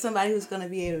veteran, somebody who's gonna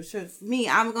be able to. For me,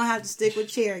 I'm gonna have to stick with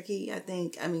Cherokee. I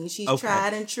mean, she's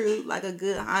tried and true, like a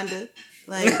good Honda.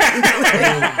 Like,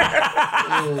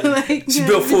 she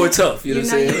built for it tough. You know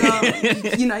what I'm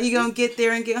saying? You're gonna get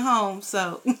there and get home.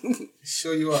 So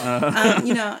Sure you are.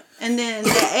 You know, and then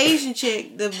the Asian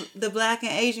chick, the black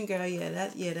and Asian girl,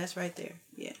 that's right there.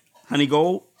 Yeah. Honey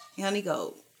Gold? Honey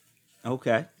Gold.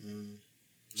 Okay.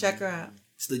 Check her out.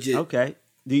 It's legit. Okay.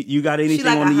 You got anything She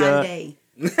like on a the Hyundai.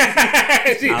 I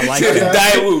like that.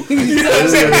 Daewoo. I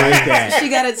like that. She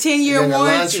got a 10-year got a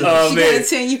warranty. Elantra. Oh, She man. got a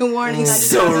 10-year warranty.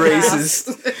 So racist.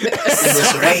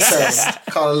 Racist.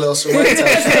 Call it a little Sorrento.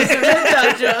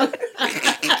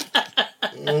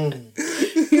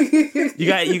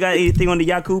 You got anything on the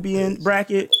Yakubian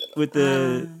bracket with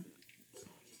the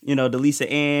the Lisa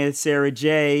Ann, Sarah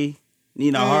J,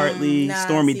 Nina Hartley,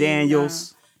 Stormy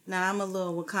Daniels? Nah, I'm a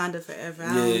little Wakanda forever.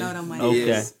 I don't know them white Okay.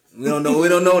 girls. We don't know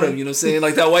them, you know what I'm saying?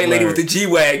 Like that white lady with the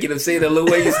G-Wag, you know what I'm saying? That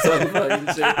little way he's talking about, you know what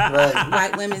I'm saying? Right.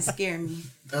 White women scare me.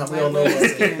 We don't know what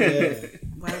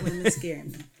White women scare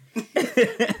me.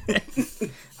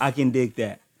 I can dig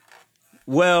that.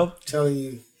 Well, telling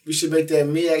you, we should make that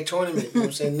MEAC tournament. You know what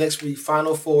I'm saying? Next week,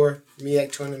 Final Four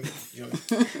MEAC tournament. You know?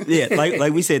 yeah,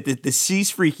 like we said, the She's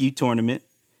Freaky tournament.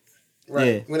 Right.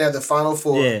 Yeah. We're gonna have the Final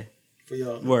Four for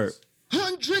y'all. Word.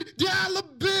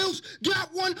 $100 bills,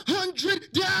 got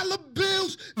 $100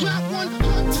 bills, got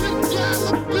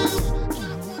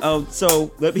 $100 bills.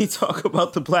 So let me talk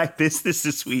about the black business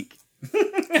this week.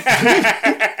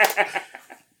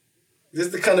 This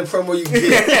is the kind of promo you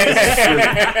get.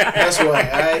 That's why,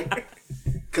 all right?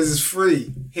 Because it's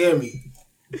free. Hear me.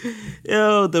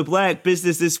 Yo, the black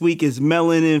business this week is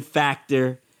Melanin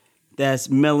Factor. That's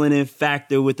Melanin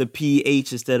Factor with a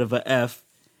PH instead of a F.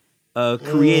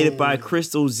 Created by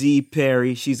Crystal Z.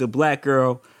 Perry. She's a black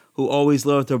girl who always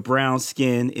loved her brown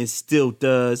skin and still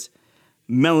does.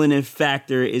 Melanin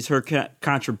Factor is her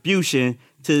contribution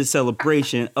to the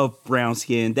celebration of brown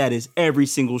skin. That is every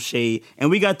single shade.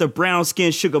 And we got the brown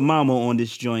skin sugar mama on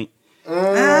this joint.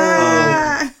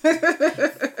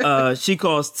 She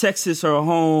calls Texas her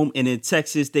home, and in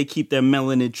Texas, they keep their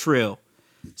melanin trill.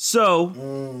 So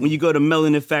when you go to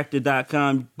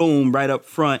melaninfactor.com, boom, right up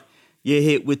front, you're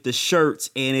hit with the shirts,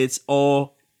 and it's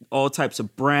all types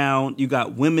of brown. You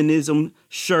got womenism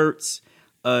shirts.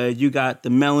 You got the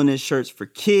melanin shirts for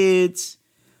kids.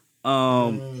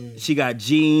 She got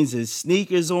jeans and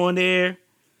sneakers on there.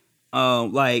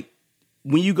 Like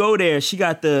when you go there, she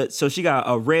got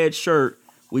a red shirt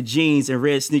with jeans and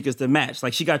red sneakers to match.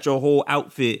 Like she got your whole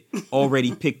outfit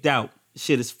already picked out.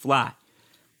 Shit is fly.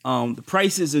 The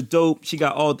prices are dope. She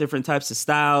got all different types of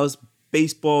styles,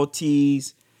 baseball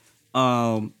tees,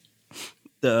 the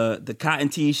cotton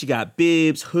tees. She got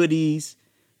bibs, hoodies,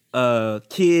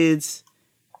 kids,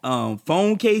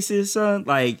 phone cases, son.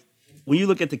 Like when you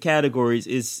look at the categories,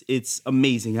 it's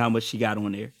amazing how much she got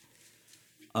on there.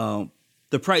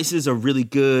 The prices are really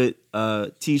good.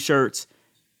 T-shirts,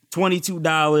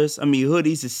 $22. I mean,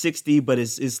 hoodies is $60, but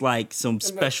it's like some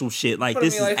special shit. Like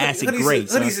this is acid great.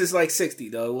 Hoodies is like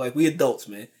 $60 though. Like we adults,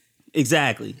 man.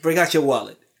 Exactly. Bring out your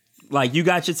wallet. Like you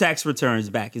got your tax returns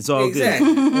back. It's all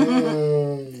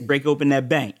good. Break open that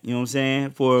bank. You know what I'm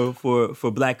saying?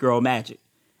 For Black Girl Magic.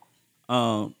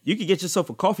 You could get yourself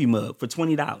a coffee mug for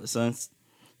 $20, son. It's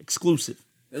exclusive.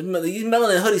 These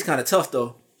melanin hoodies kind of tough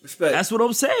though. Respect. That's what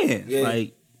I'm saying. Yeah.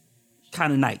 Like,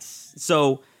 kind of nice.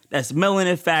 So that's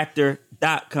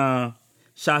melaninfactor.com.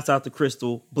 Shouts out to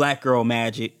Crystal, Black Girl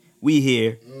Magic. We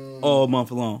here all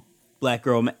month long. Black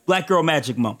Girl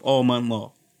Magic Month, all month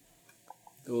long.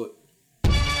 Do it.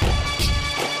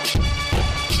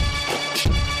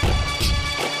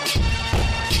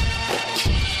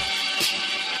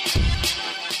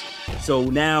 So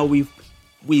now we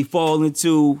fall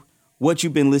into what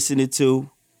you've been listening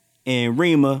to. And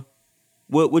Rima,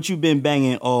 what you been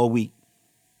banging all week?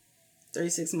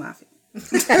 36 Mafia.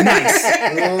 Nice.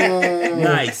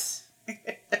 Nice.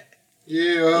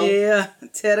 Yeah. Yeah.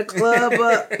 Tear the club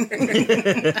up.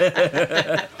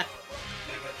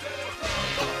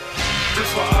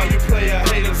 Just for all you player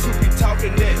haters who be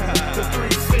talking that. The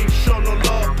 3-6 show no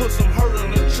love, put some hurt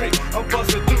on the trick. I'm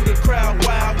busting through the crowd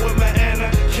wild with my Anna.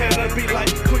 Can I be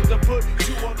like quick to put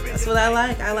you up in? That's what I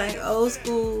like. I like old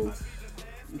school,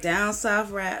 down south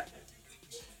rap.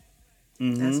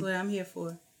 That's what I'm here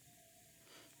for.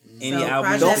 Any So,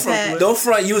 album? Project Don't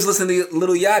front. You was listening to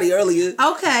Lil Yachty earlier.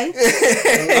 Okay.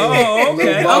 Oh,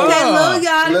 okay. Okay, Lil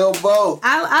Yachty. Lil Bo.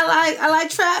 I like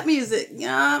trap music. You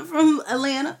know, I'm from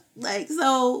Atlanta. Like,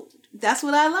 so that's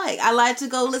what I like. I like to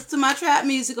go listen to my trap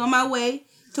music on my way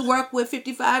to work with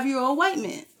 55-year-old white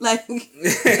men. Like,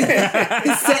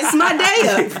 it sets my day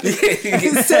up.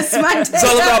 It sets my day up. It's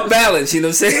all about balance, you know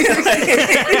what I'm saying?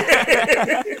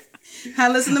 I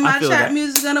listen to my feel trap that.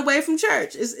 music on the way from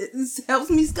church. It helps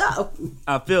me go.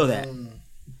 I feel that.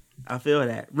 I feel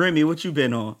that. Remy, what you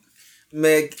been on?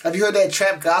 Man, have you heard that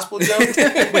trap gospel joke?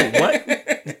 Wait, what?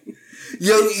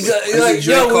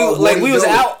 We was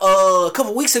out a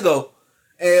couple weeks ago,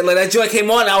 and like that joint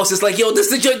came on. And I was just like, "Yo, this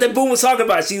is the joint that Boom was talking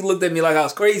about." She looked at me like I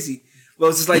was crazy, but I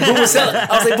was just like, Boom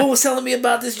was telling me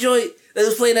about this joint that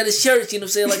was playing at his church. You know what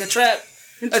I'm saying? Like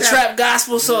a trap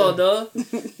gospel song, dog.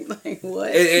 Like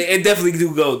what? It definitely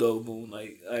do go though, Boom.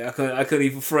 Like I couldn't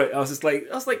even front. I was like,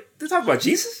 they talking about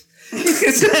Jesus.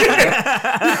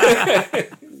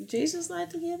 Jesus like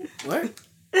to get it. What?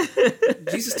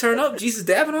 Jesus turn up. Jesus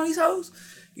dabbing on these hoes.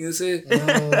 You know what I'm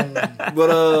saying?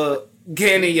 But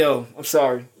Candy, yo, I'm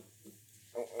sorry.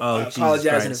 I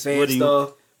apologize in advance,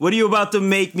 dog. What are you about to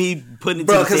make me put into?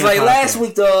 Bro, because like last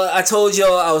week, dog, I told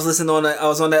y'all I was listening on that. I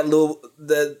was on that little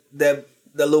that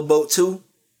little boat too.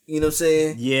 You know what I'm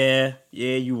saying? Yeah,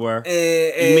 you were.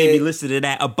 And you made me listen to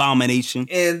that abomination.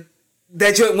 And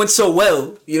that joint went so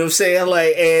well. You know what I'm saying?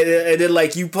 Like, and then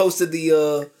like you posted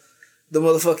the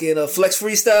motherfucking Flex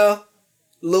Freestyle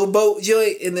little boat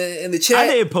joint in the chat. I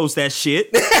didn't post that shit.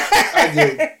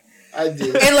 I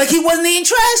did. And like he wasn't even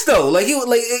trash though. Like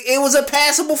it was a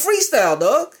passable freestyle,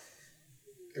 dog.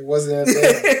 It wasn't that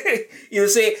bad. You know what I'm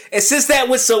saying? And since that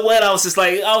went so well, I was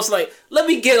like, let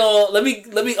me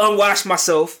unwash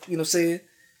myself. You know what I'm saying?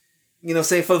 You know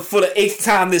what I'm saying? For the 8th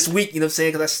time this week. You know what I'm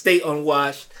saying? Because I stay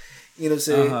unwashed. You know what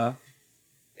I'm saying? Uh-huh.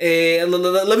 And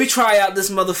let me try out this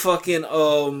motherfucking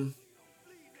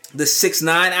the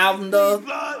 6ix9ine album, dog.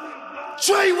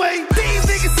 Treyway, these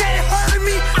niggas said it hurted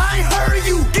me. I ain't heard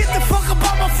you. Get the fuck up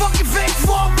on my fucking face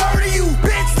before I murder you.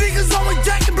 Bitch niggas always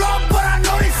jacking blood, but I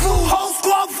know they fool. Whole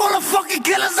squad full of fucking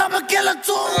killers. I'm a killer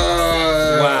too.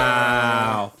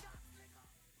 Wow.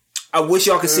 I wish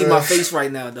y'all could see my face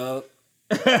right now, dog.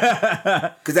 Cause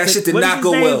that shit did not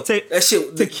go well. That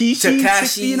shit,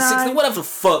 Tekashi 69, whatever the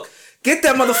fuck. Get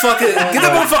that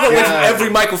motherfucker away from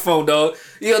every microphone, dog.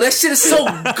 Yo, that shit is so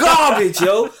garbage,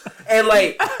 yo. And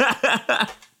like,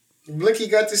 Blicky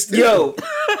got this thing. Yo,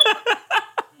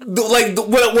 when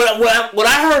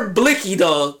I heard Blicky,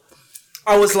 dog,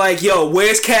 I was like, yo,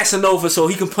 where's Casanova so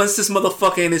he can punch this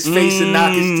motherfucker in his face and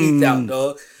knock his teeth out,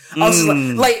 dog. I was just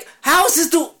like, how is this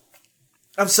dude?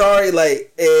 I'm sorry,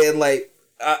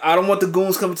 I don't want the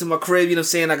goons coming to my crib, you know what I'm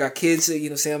saying? I got kids, you know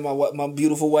what I'm saying? My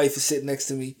beautiful wife is sitting next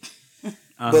to me.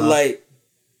 But like,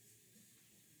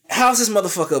 how's this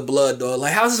motherfucker blood, dog?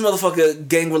 Like, how's this motherfucker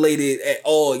gang related at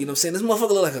all? You know what I'm saying? This motherfucker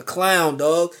look like a clown,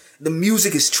 dog. The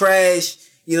music is trash.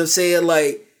 You know what I'm saying?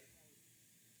 Like,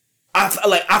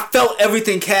 I felt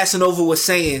everything Casanova was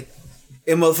saying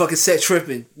in motherfucking Set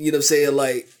Tripping. You know what I'm saying?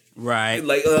 Like, right.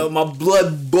 Like, my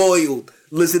blood boiled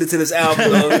listening to this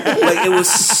album, dog. Like, it was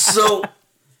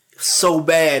so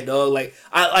bad, dog. Like,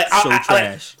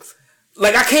 trash.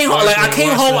 I came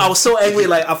home. I was so angry.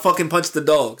 Like I fucking punched the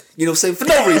dog. You know what I'm saying? For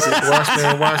no reason.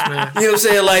 Watchman. You know what I'm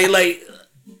saying? Like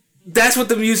that's what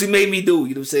the music made me do. You know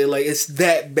what I'm saying? Like it's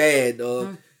that bad,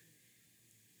 dog.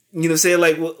 You know what I'm saying?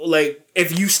 Like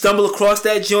if you stumble across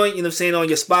that joint, you know what I'm saying, on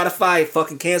your Spotify,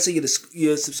 fucking cancel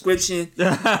your subscription. You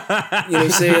know what I'm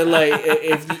saying? Like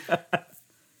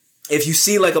if you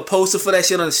see like a poster for that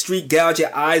shit on the street, gouge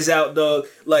your eyes out, dog.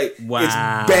 Like It's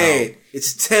bad.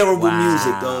 It's terrible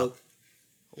music, dog.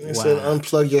 It said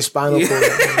unplug your spinal cord.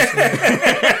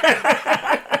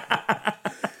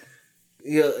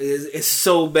 Yeah, it's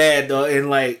so bad, dog. And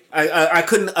like I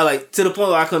couldn't to the point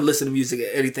where I couldn't listen to music or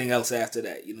anything else after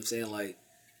that. You know what I'm saying? Like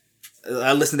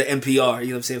I listened to NPR. You know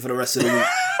what I'm saying, for the rest of the week.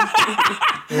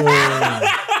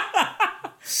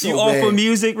 So you bad. off of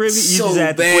music, really? You so just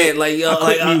had to bad. quit.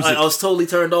 I was totally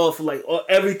turned off for like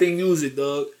everything music,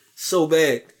 dog. So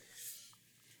bad.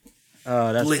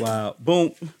 Oh, that's wild.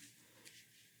 Boom.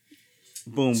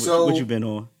 So, what you been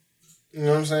on? You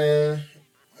know what I'm saying?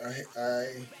 I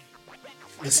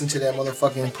listened to that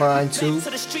motherfucking Prime 2.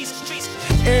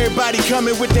 Everybody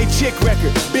coming with their chick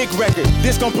record, big record.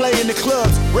 This gon' play in the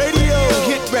clubs, radio,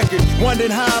 hit record.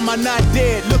 Wondering how am I not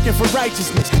dead, looking for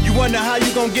righteousness. You wonder how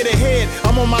you gon' get ahead.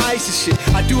 I'm on my ISIS shit.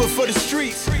 I do it for the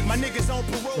streets. My niggas on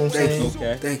parole. Thank you.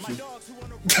 Okay. Thank you.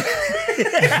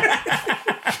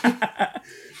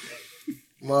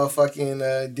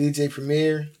 Motherfucking DJ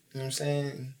Premier, you know what I'm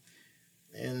saying?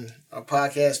 And our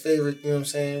podcast favorite, you know what I'm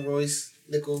saying, Royce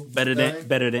Nickel. Better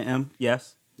than M,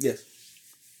 yes. Yes.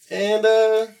 And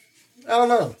I don't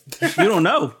know. You don't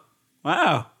know.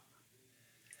 Wow.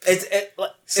 It's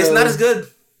not as good.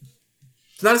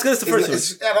 It's not as good as the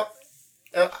first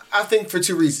one. I think for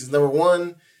two reasons. Number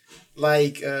one,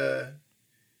 like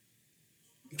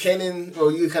Kenan,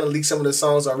 you kind of leaked some of the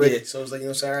songs already. Yeah. So it's like,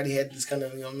 so I already had this kind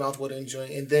of mouth-watering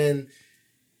joint. And then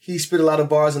he spit a lot of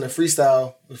bars in the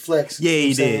freestyle with Flex. Yeah,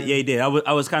 he did. Yeah, he did.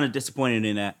 I was kind of disappointed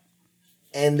in that.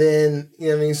 And then, you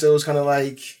know what I mean? So it was kind of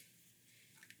like,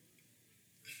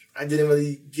 I didn't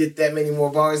really get that many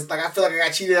more bars. Like, I feel like I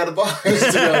got cheated out of bars, to be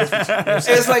honest with you. You know what I'm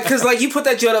saying? It's like, cause like you put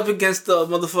that joint up against the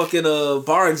motherfucking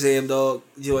bar exam, dog,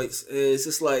 joints. It's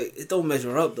just like, it don't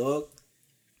measure up, dog.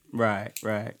 Right.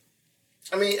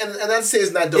 I mean, and not to say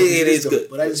it's not dope. It is dope, good.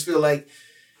 But I just feel like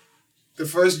the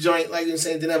first joint, like you're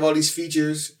saying, didn't have all these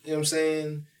features. You know what I'm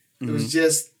saying? It was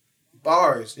just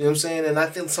bars. You know what I'm saying? And I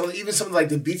think even some of like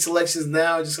the beat selections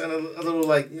now are just kind of a little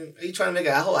like, are you trying to make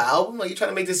a whole album? Are you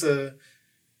trying to make this a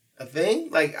thing?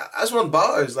 Like, I just want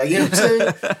bars. Like, you know what I'm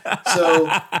saying? So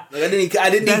like, I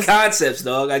didn't need concepts,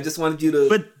 dog. I just wanted you to.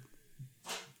 But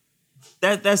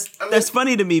that's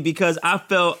funny to me because I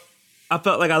felt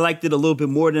like I liked it a little bit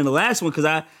more than the last one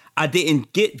because I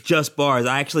didn't get just bars.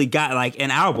 I actually got like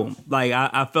an album. Like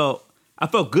I felt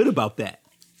good about that.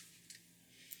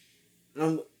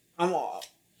 I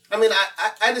mean,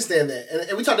 I understand that,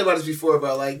 and we talked about this before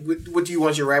about like what do you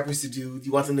want your rappers to do? Do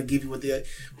you want them to give you what they're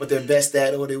best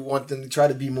at, or do you want them to try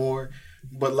to be more?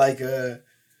 But like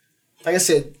I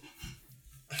said,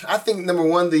 I think number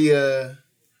one, the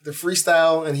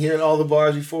freestyle and hearing all the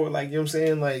bars before, like, you know what I'm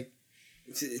saying, like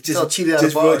just cheated out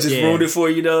of bars. Just ruined it for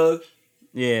you, dog.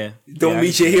 Yeah. Don't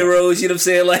meet your heroes, you know what I'm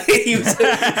saying? Like,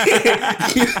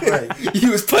 you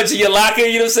was punching your locker,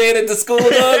 you know what I'm saying, at the school,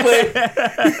 dog. Like.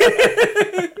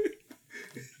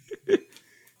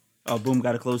 Oh, boom,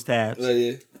 gotta close tabs.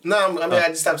 Yeah. No, I mean, I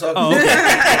just stopped talking. Oh, okay.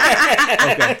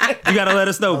 Okay. You gotta let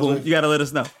us know, boom. You gotta let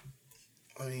us know.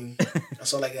 I mean,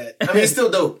 that's all I got. I mean, it's still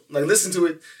dope. Like, listen to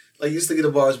it. Like, you still get a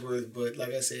bar's worth, but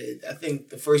like I said, I think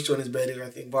the first one is better.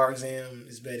 I think Bar Exam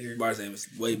is better. Bar Exam is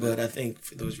way better. But I think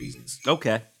for those reasons.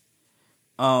 Okay.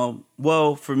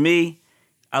 Well, for me,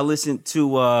 I listened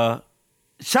to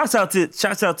shouts out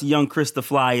to young Chris the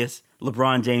Flyers,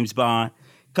 LeBron James Bond,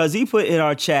 because he put in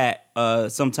our chat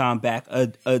sometime back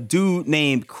a dude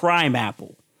named Crime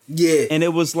Apple. Yeah. And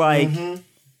it was like,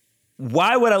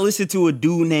 why would I listen to a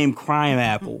dude named Crime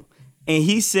Apple? And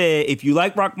he said, if you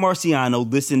like Rock Marciano,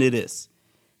 listen to this.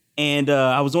 And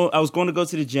I was going to go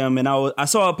to the gym, and I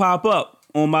saw it pop up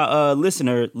on my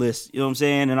listener list. You know what I'm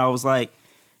saying? And I was like,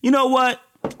 you know what?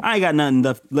 I ain't got nothing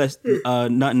else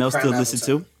to listen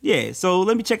to. Yeah, so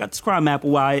let me check out this Crime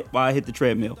Apple while I hit the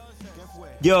treadmill.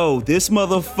 Yo, this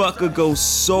motherfucker goes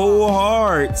so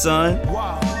hard, son.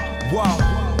 Wow.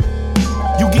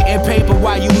 You getting paper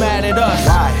while you mad at us.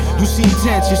 Why? You seem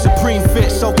tense, your supreme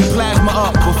fit soaking plasma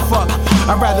up. But fuck,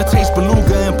 I'd rather taste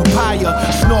beluga and papaya.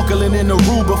 Snorkeling in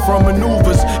Aruba from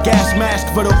maneuvers. Gas mask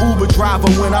for the Uber driver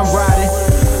when I'm riding.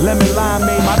 Lemon lime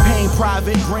made my pain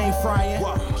private. Brain frying.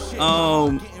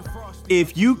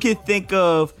 If you could think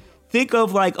of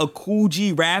like a Cool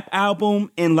G rap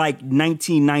album in like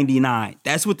 1999.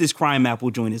 That's what this Crime Apple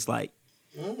joint is like.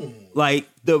 Like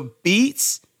the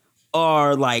beats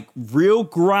are like real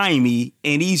grimy,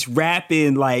 and he's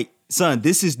rapping like, son,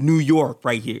 this is New York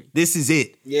right here. This is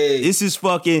it. Yeah. This is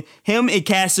fucking him and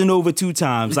Casanova 2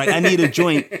 times. Like, I need a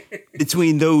joint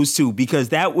between those two because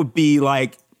that would be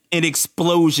like an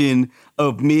explosion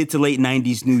of mid to late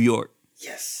 90s New York.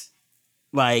 Yes.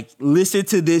 Like, listen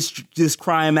to this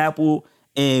Crime Apple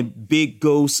and Big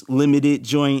Ghost Limited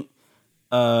joint.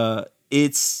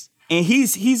 And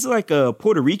he's like a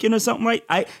Puerto Rican or something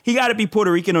he got to be Puerto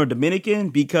Rican or Dominican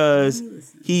because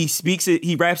he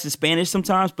raps in Spanish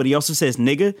sometimes, but he also says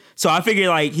nigga. So I figure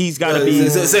like he's got to be.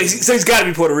 So he's got to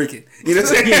be Puerto Rican. You know what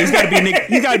I'm saying? Yeah, he's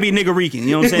got to be nigga Rican.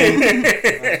 You know what I'm saying?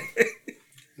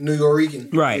 New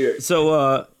Yorican. Right. Yeah.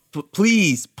 So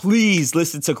please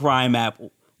listen to Crime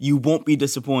Apple. You won't be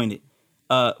disappointed.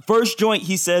 First joint,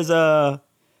 he says,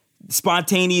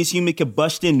 spontaneous human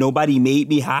combustion. Nobody made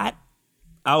me hot.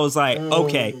 I was like,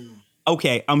 okay,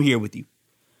 I'm here with you.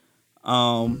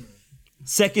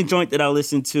 Second joint that I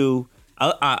listened to,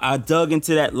 I dug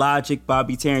into that Logic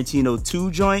Bobby Tarantino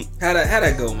 2 joint. How'd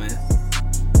that go, man?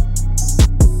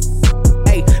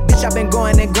 Hey, bitch, I've been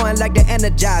going and going like the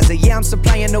Energizer. Yeah, I'm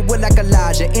supplying the wood like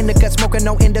Elijah. Indica smoking,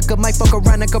 no indica, might fuck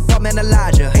around and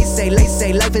compartmentalize. They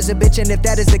say life is a bitch, and if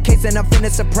that is the case, then I'm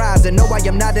finna surprise her. No, I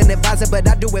am not an advisor, but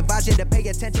I do advise you to pay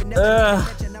attention.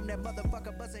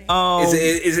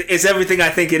 It's everything I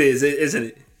think it is, isn't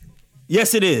it?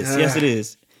 Yes, it is. Yes, it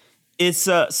is. It's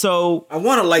so I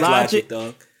want to like Logic,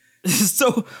 dog.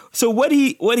 So what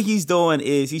he's doing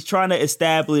is he's trying to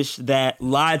establish that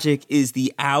Logic is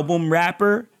the album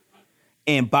rapper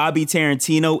and Bobby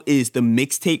Tarantino is the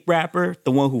mixtape rapper,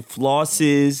 the one who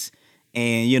flosses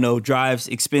and, you know, drives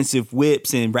expensive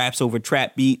whips and raps over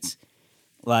trap beats.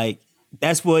 Like,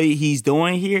 that's what he's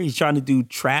doing here. He's trying to do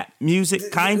trap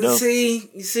music, kind of.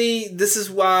 See, this is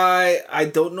why I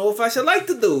don't know if I should like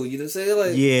the dude. You know what I'm saying?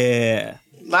 Like, yeah.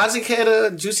 Logic had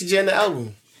a Juicy J in the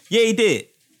album. Yeah, he did.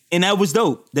 And that was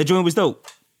dope. That joint was dope.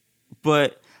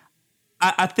 But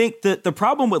I think that the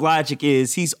problem with Logic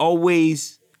is he's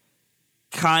always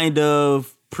kind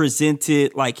of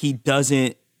presented like he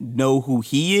doesn't know who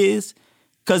he is.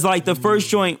 Because, like, the first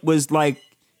joint was like,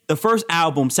 the first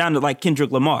album sounded like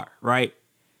Kendrick Lamar, right?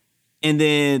 And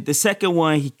then the second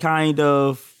one, he kind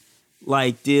of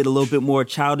like did a little bit more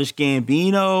Childish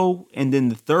Gambino. And then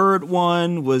the third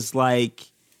one was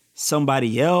like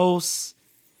somebody else.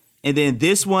 And then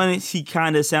this one, he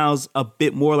kind of sounds a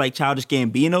bit more like Childish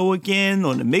Gambino again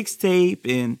on the mixtape.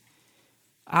 And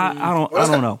I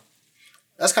don't know.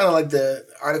 That's kind of like the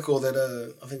article that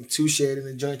I think 2 shared in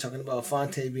the joint talking about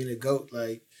Fonte being a GOAT,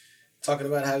 like talking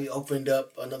about how he opened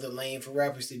up another lane for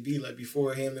rappers to be like.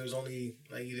 Before him, there was only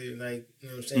like either like, you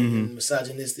know what I'm saying,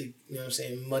 misogynistic, you know what I'm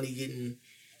saying, money getting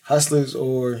hustlers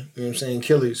or, you know what I'm saying,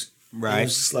 killers. Right. And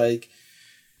it's just like,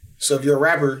 so if you're a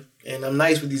rapper and I'm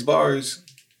nice with these bars,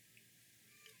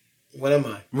 what am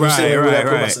I?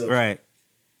 Right.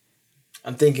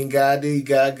 I'm thinking godly,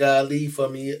 godly for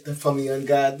me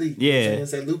ungodly. Yeah.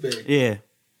 It's like Lupe. Yeah.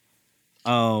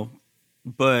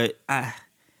 But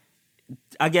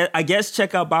I guess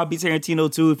check out Bobby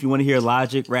Tarantino too if you want to hear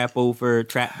Logic rap over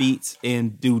trap beats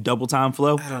and do double time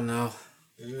flow. I don't know.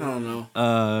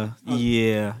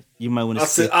 Yeah, you might want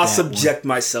to. I'll subject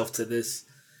myself to this.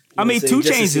 I mean, 2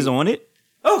 Chainz is on it.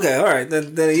 Okay, all right,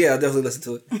 then yeah, I'll definitely listen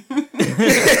to it.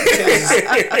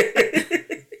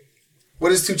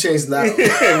 What is 2 Chainz not on?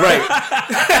 Right.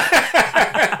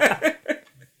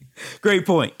 Great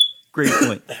point.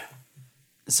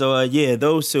 So yeah,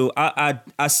 those 2. I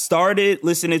started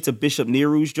listening to Bishop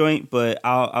Neru's joint, but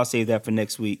I'll save that for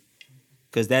next week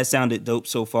because that sounded dope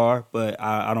so far. But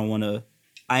I don't want to.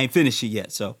 I ain't finished it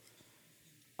yet, so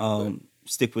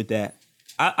stick with that.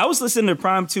 I was listening to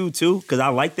Prime 2 too because I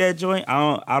like that joint.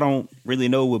 I don't really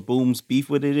know what Boom's beef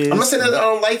with it is. I'm not saying that I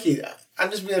don't like it. I'm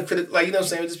just being a critic, like, you know what I'm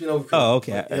saying. I'm just being overcritical. Oh,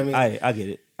 okay. Like, you know what I mean?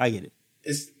 I get it.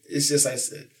 It's just like I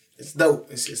said. It's dope.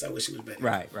 It's just I wish it was better.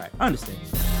 Right. I understand.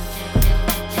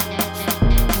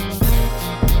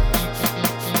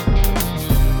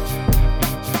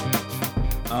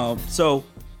 So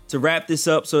to wrap this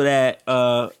up so that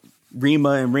Rima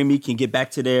and Remy can get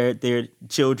back to their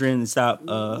children and stop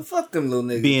fuck them little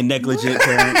niggas being negligent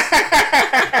parents.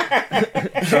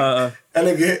 That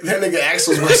nigga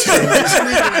Axel's watching. Lay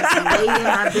in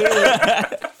my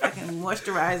bed. I can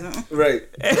moisturize him. Right.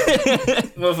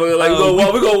 Motherfucker, like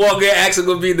we gonna walk in, Axel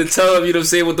gonna be in the tub, you know what I'm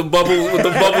saying, with the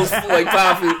bubbles like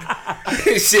popping.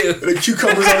 Shit. The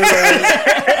cucumbers on his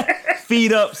ass.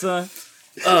 Feet up, son.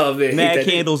 Oh man. Mad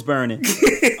candles burning.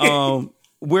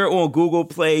 We're on Google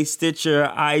Play,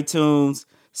 Stitcher, iTunes,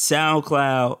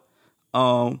 SoundCloud,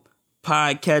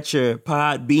 Podcatcher,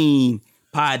 Podbean,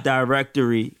 Pod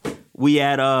Directory. We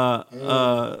at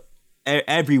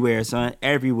everywhere, son.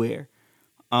 Everywhere.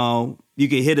 You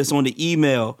can hit us on the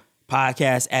email,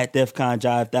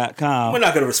 podcast@defconjive.com. We're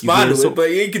not gonna respond to it,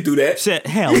 but you can do that.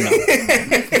 Hell no.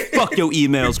 Fuck your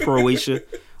emails, Croatia.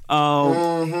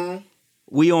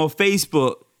 We on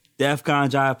Facebook, DefCon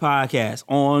Jive Podcast.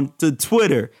 On to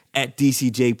Twitter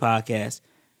 @DCJ Podcast.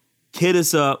 Hit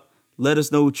us up. Let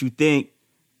us know what you think.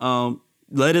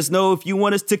 Let us know if you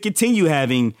want us to continue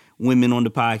having women on the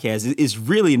podcast. It's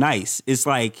really nice. It's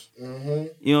like, you know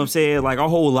what I'm saying? Like our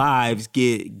whole lives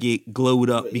get glowed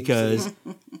up because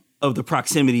of the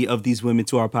proximity of these women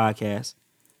to our podcast.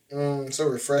 So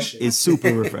refreshing. It's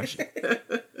super refreshing.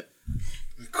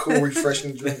 Cool,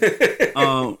 refreshing drink.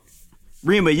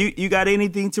 Rima, you got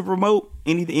anything to promote?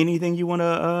 Anything you want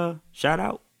to shout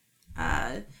out?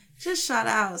 Just shout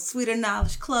out Sweeter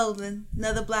Knowledge Clothing,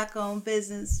 another Black-owned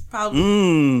business.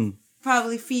 Probably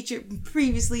featured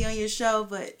previously on your show,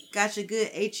 but got your good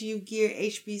HU gear,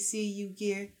 HBCU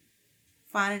gear.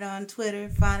 Find it on Twitter.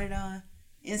 Find it on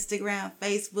Instagram,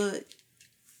 Facebook.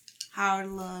 Howard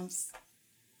alums.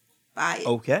 Buy it.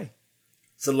 Okay.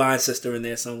 It's a line sister in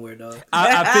there somewhere, dog.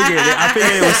 I figured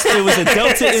it was a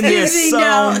Delta in there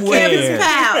somewhere. Campus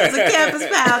Pal. It's a Campus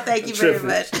Pal. Thank you very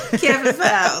much. Campus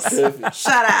Pals.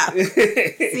 Shout out.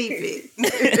 CP.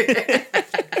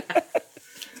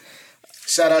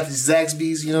 Shout out to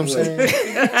Zaxby's, you know what I'm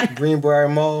saying? Greenbrier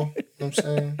Mall, you know what I'm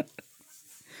saying?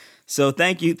 So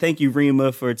thank you,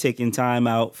 Rima, for taking time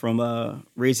out from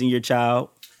raising your child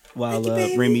while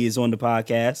Remy is on the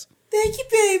podcast. Thank you,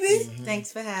 baby.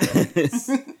 Thanks for having me.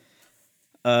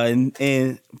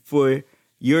 And for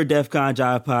Your DefCon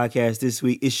Jive podcast this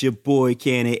week. It's your boy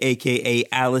Cannon, a.k.a.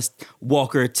 Alice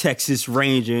Walker, Texas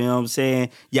Ranger. You know what I'm saying?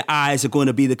 Your eyes are going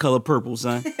to be the color purple,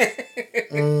 son.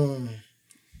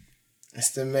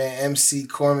 That's the man, MC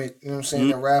Cormick. You know what I'm saying?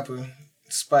 The rapper.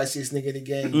 Spiciest nigga in the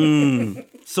game.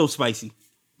 So spicy.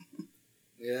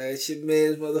 Yeah, it's your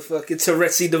man's motherfucking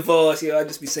Teresi DeVos. Yeah, I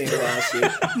just be saying wild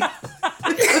shit.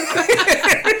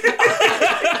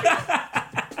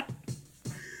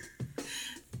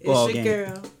 It's your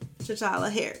girl,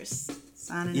 T'Challa Harris.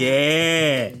 Signing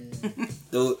Yeah.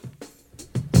 Dude,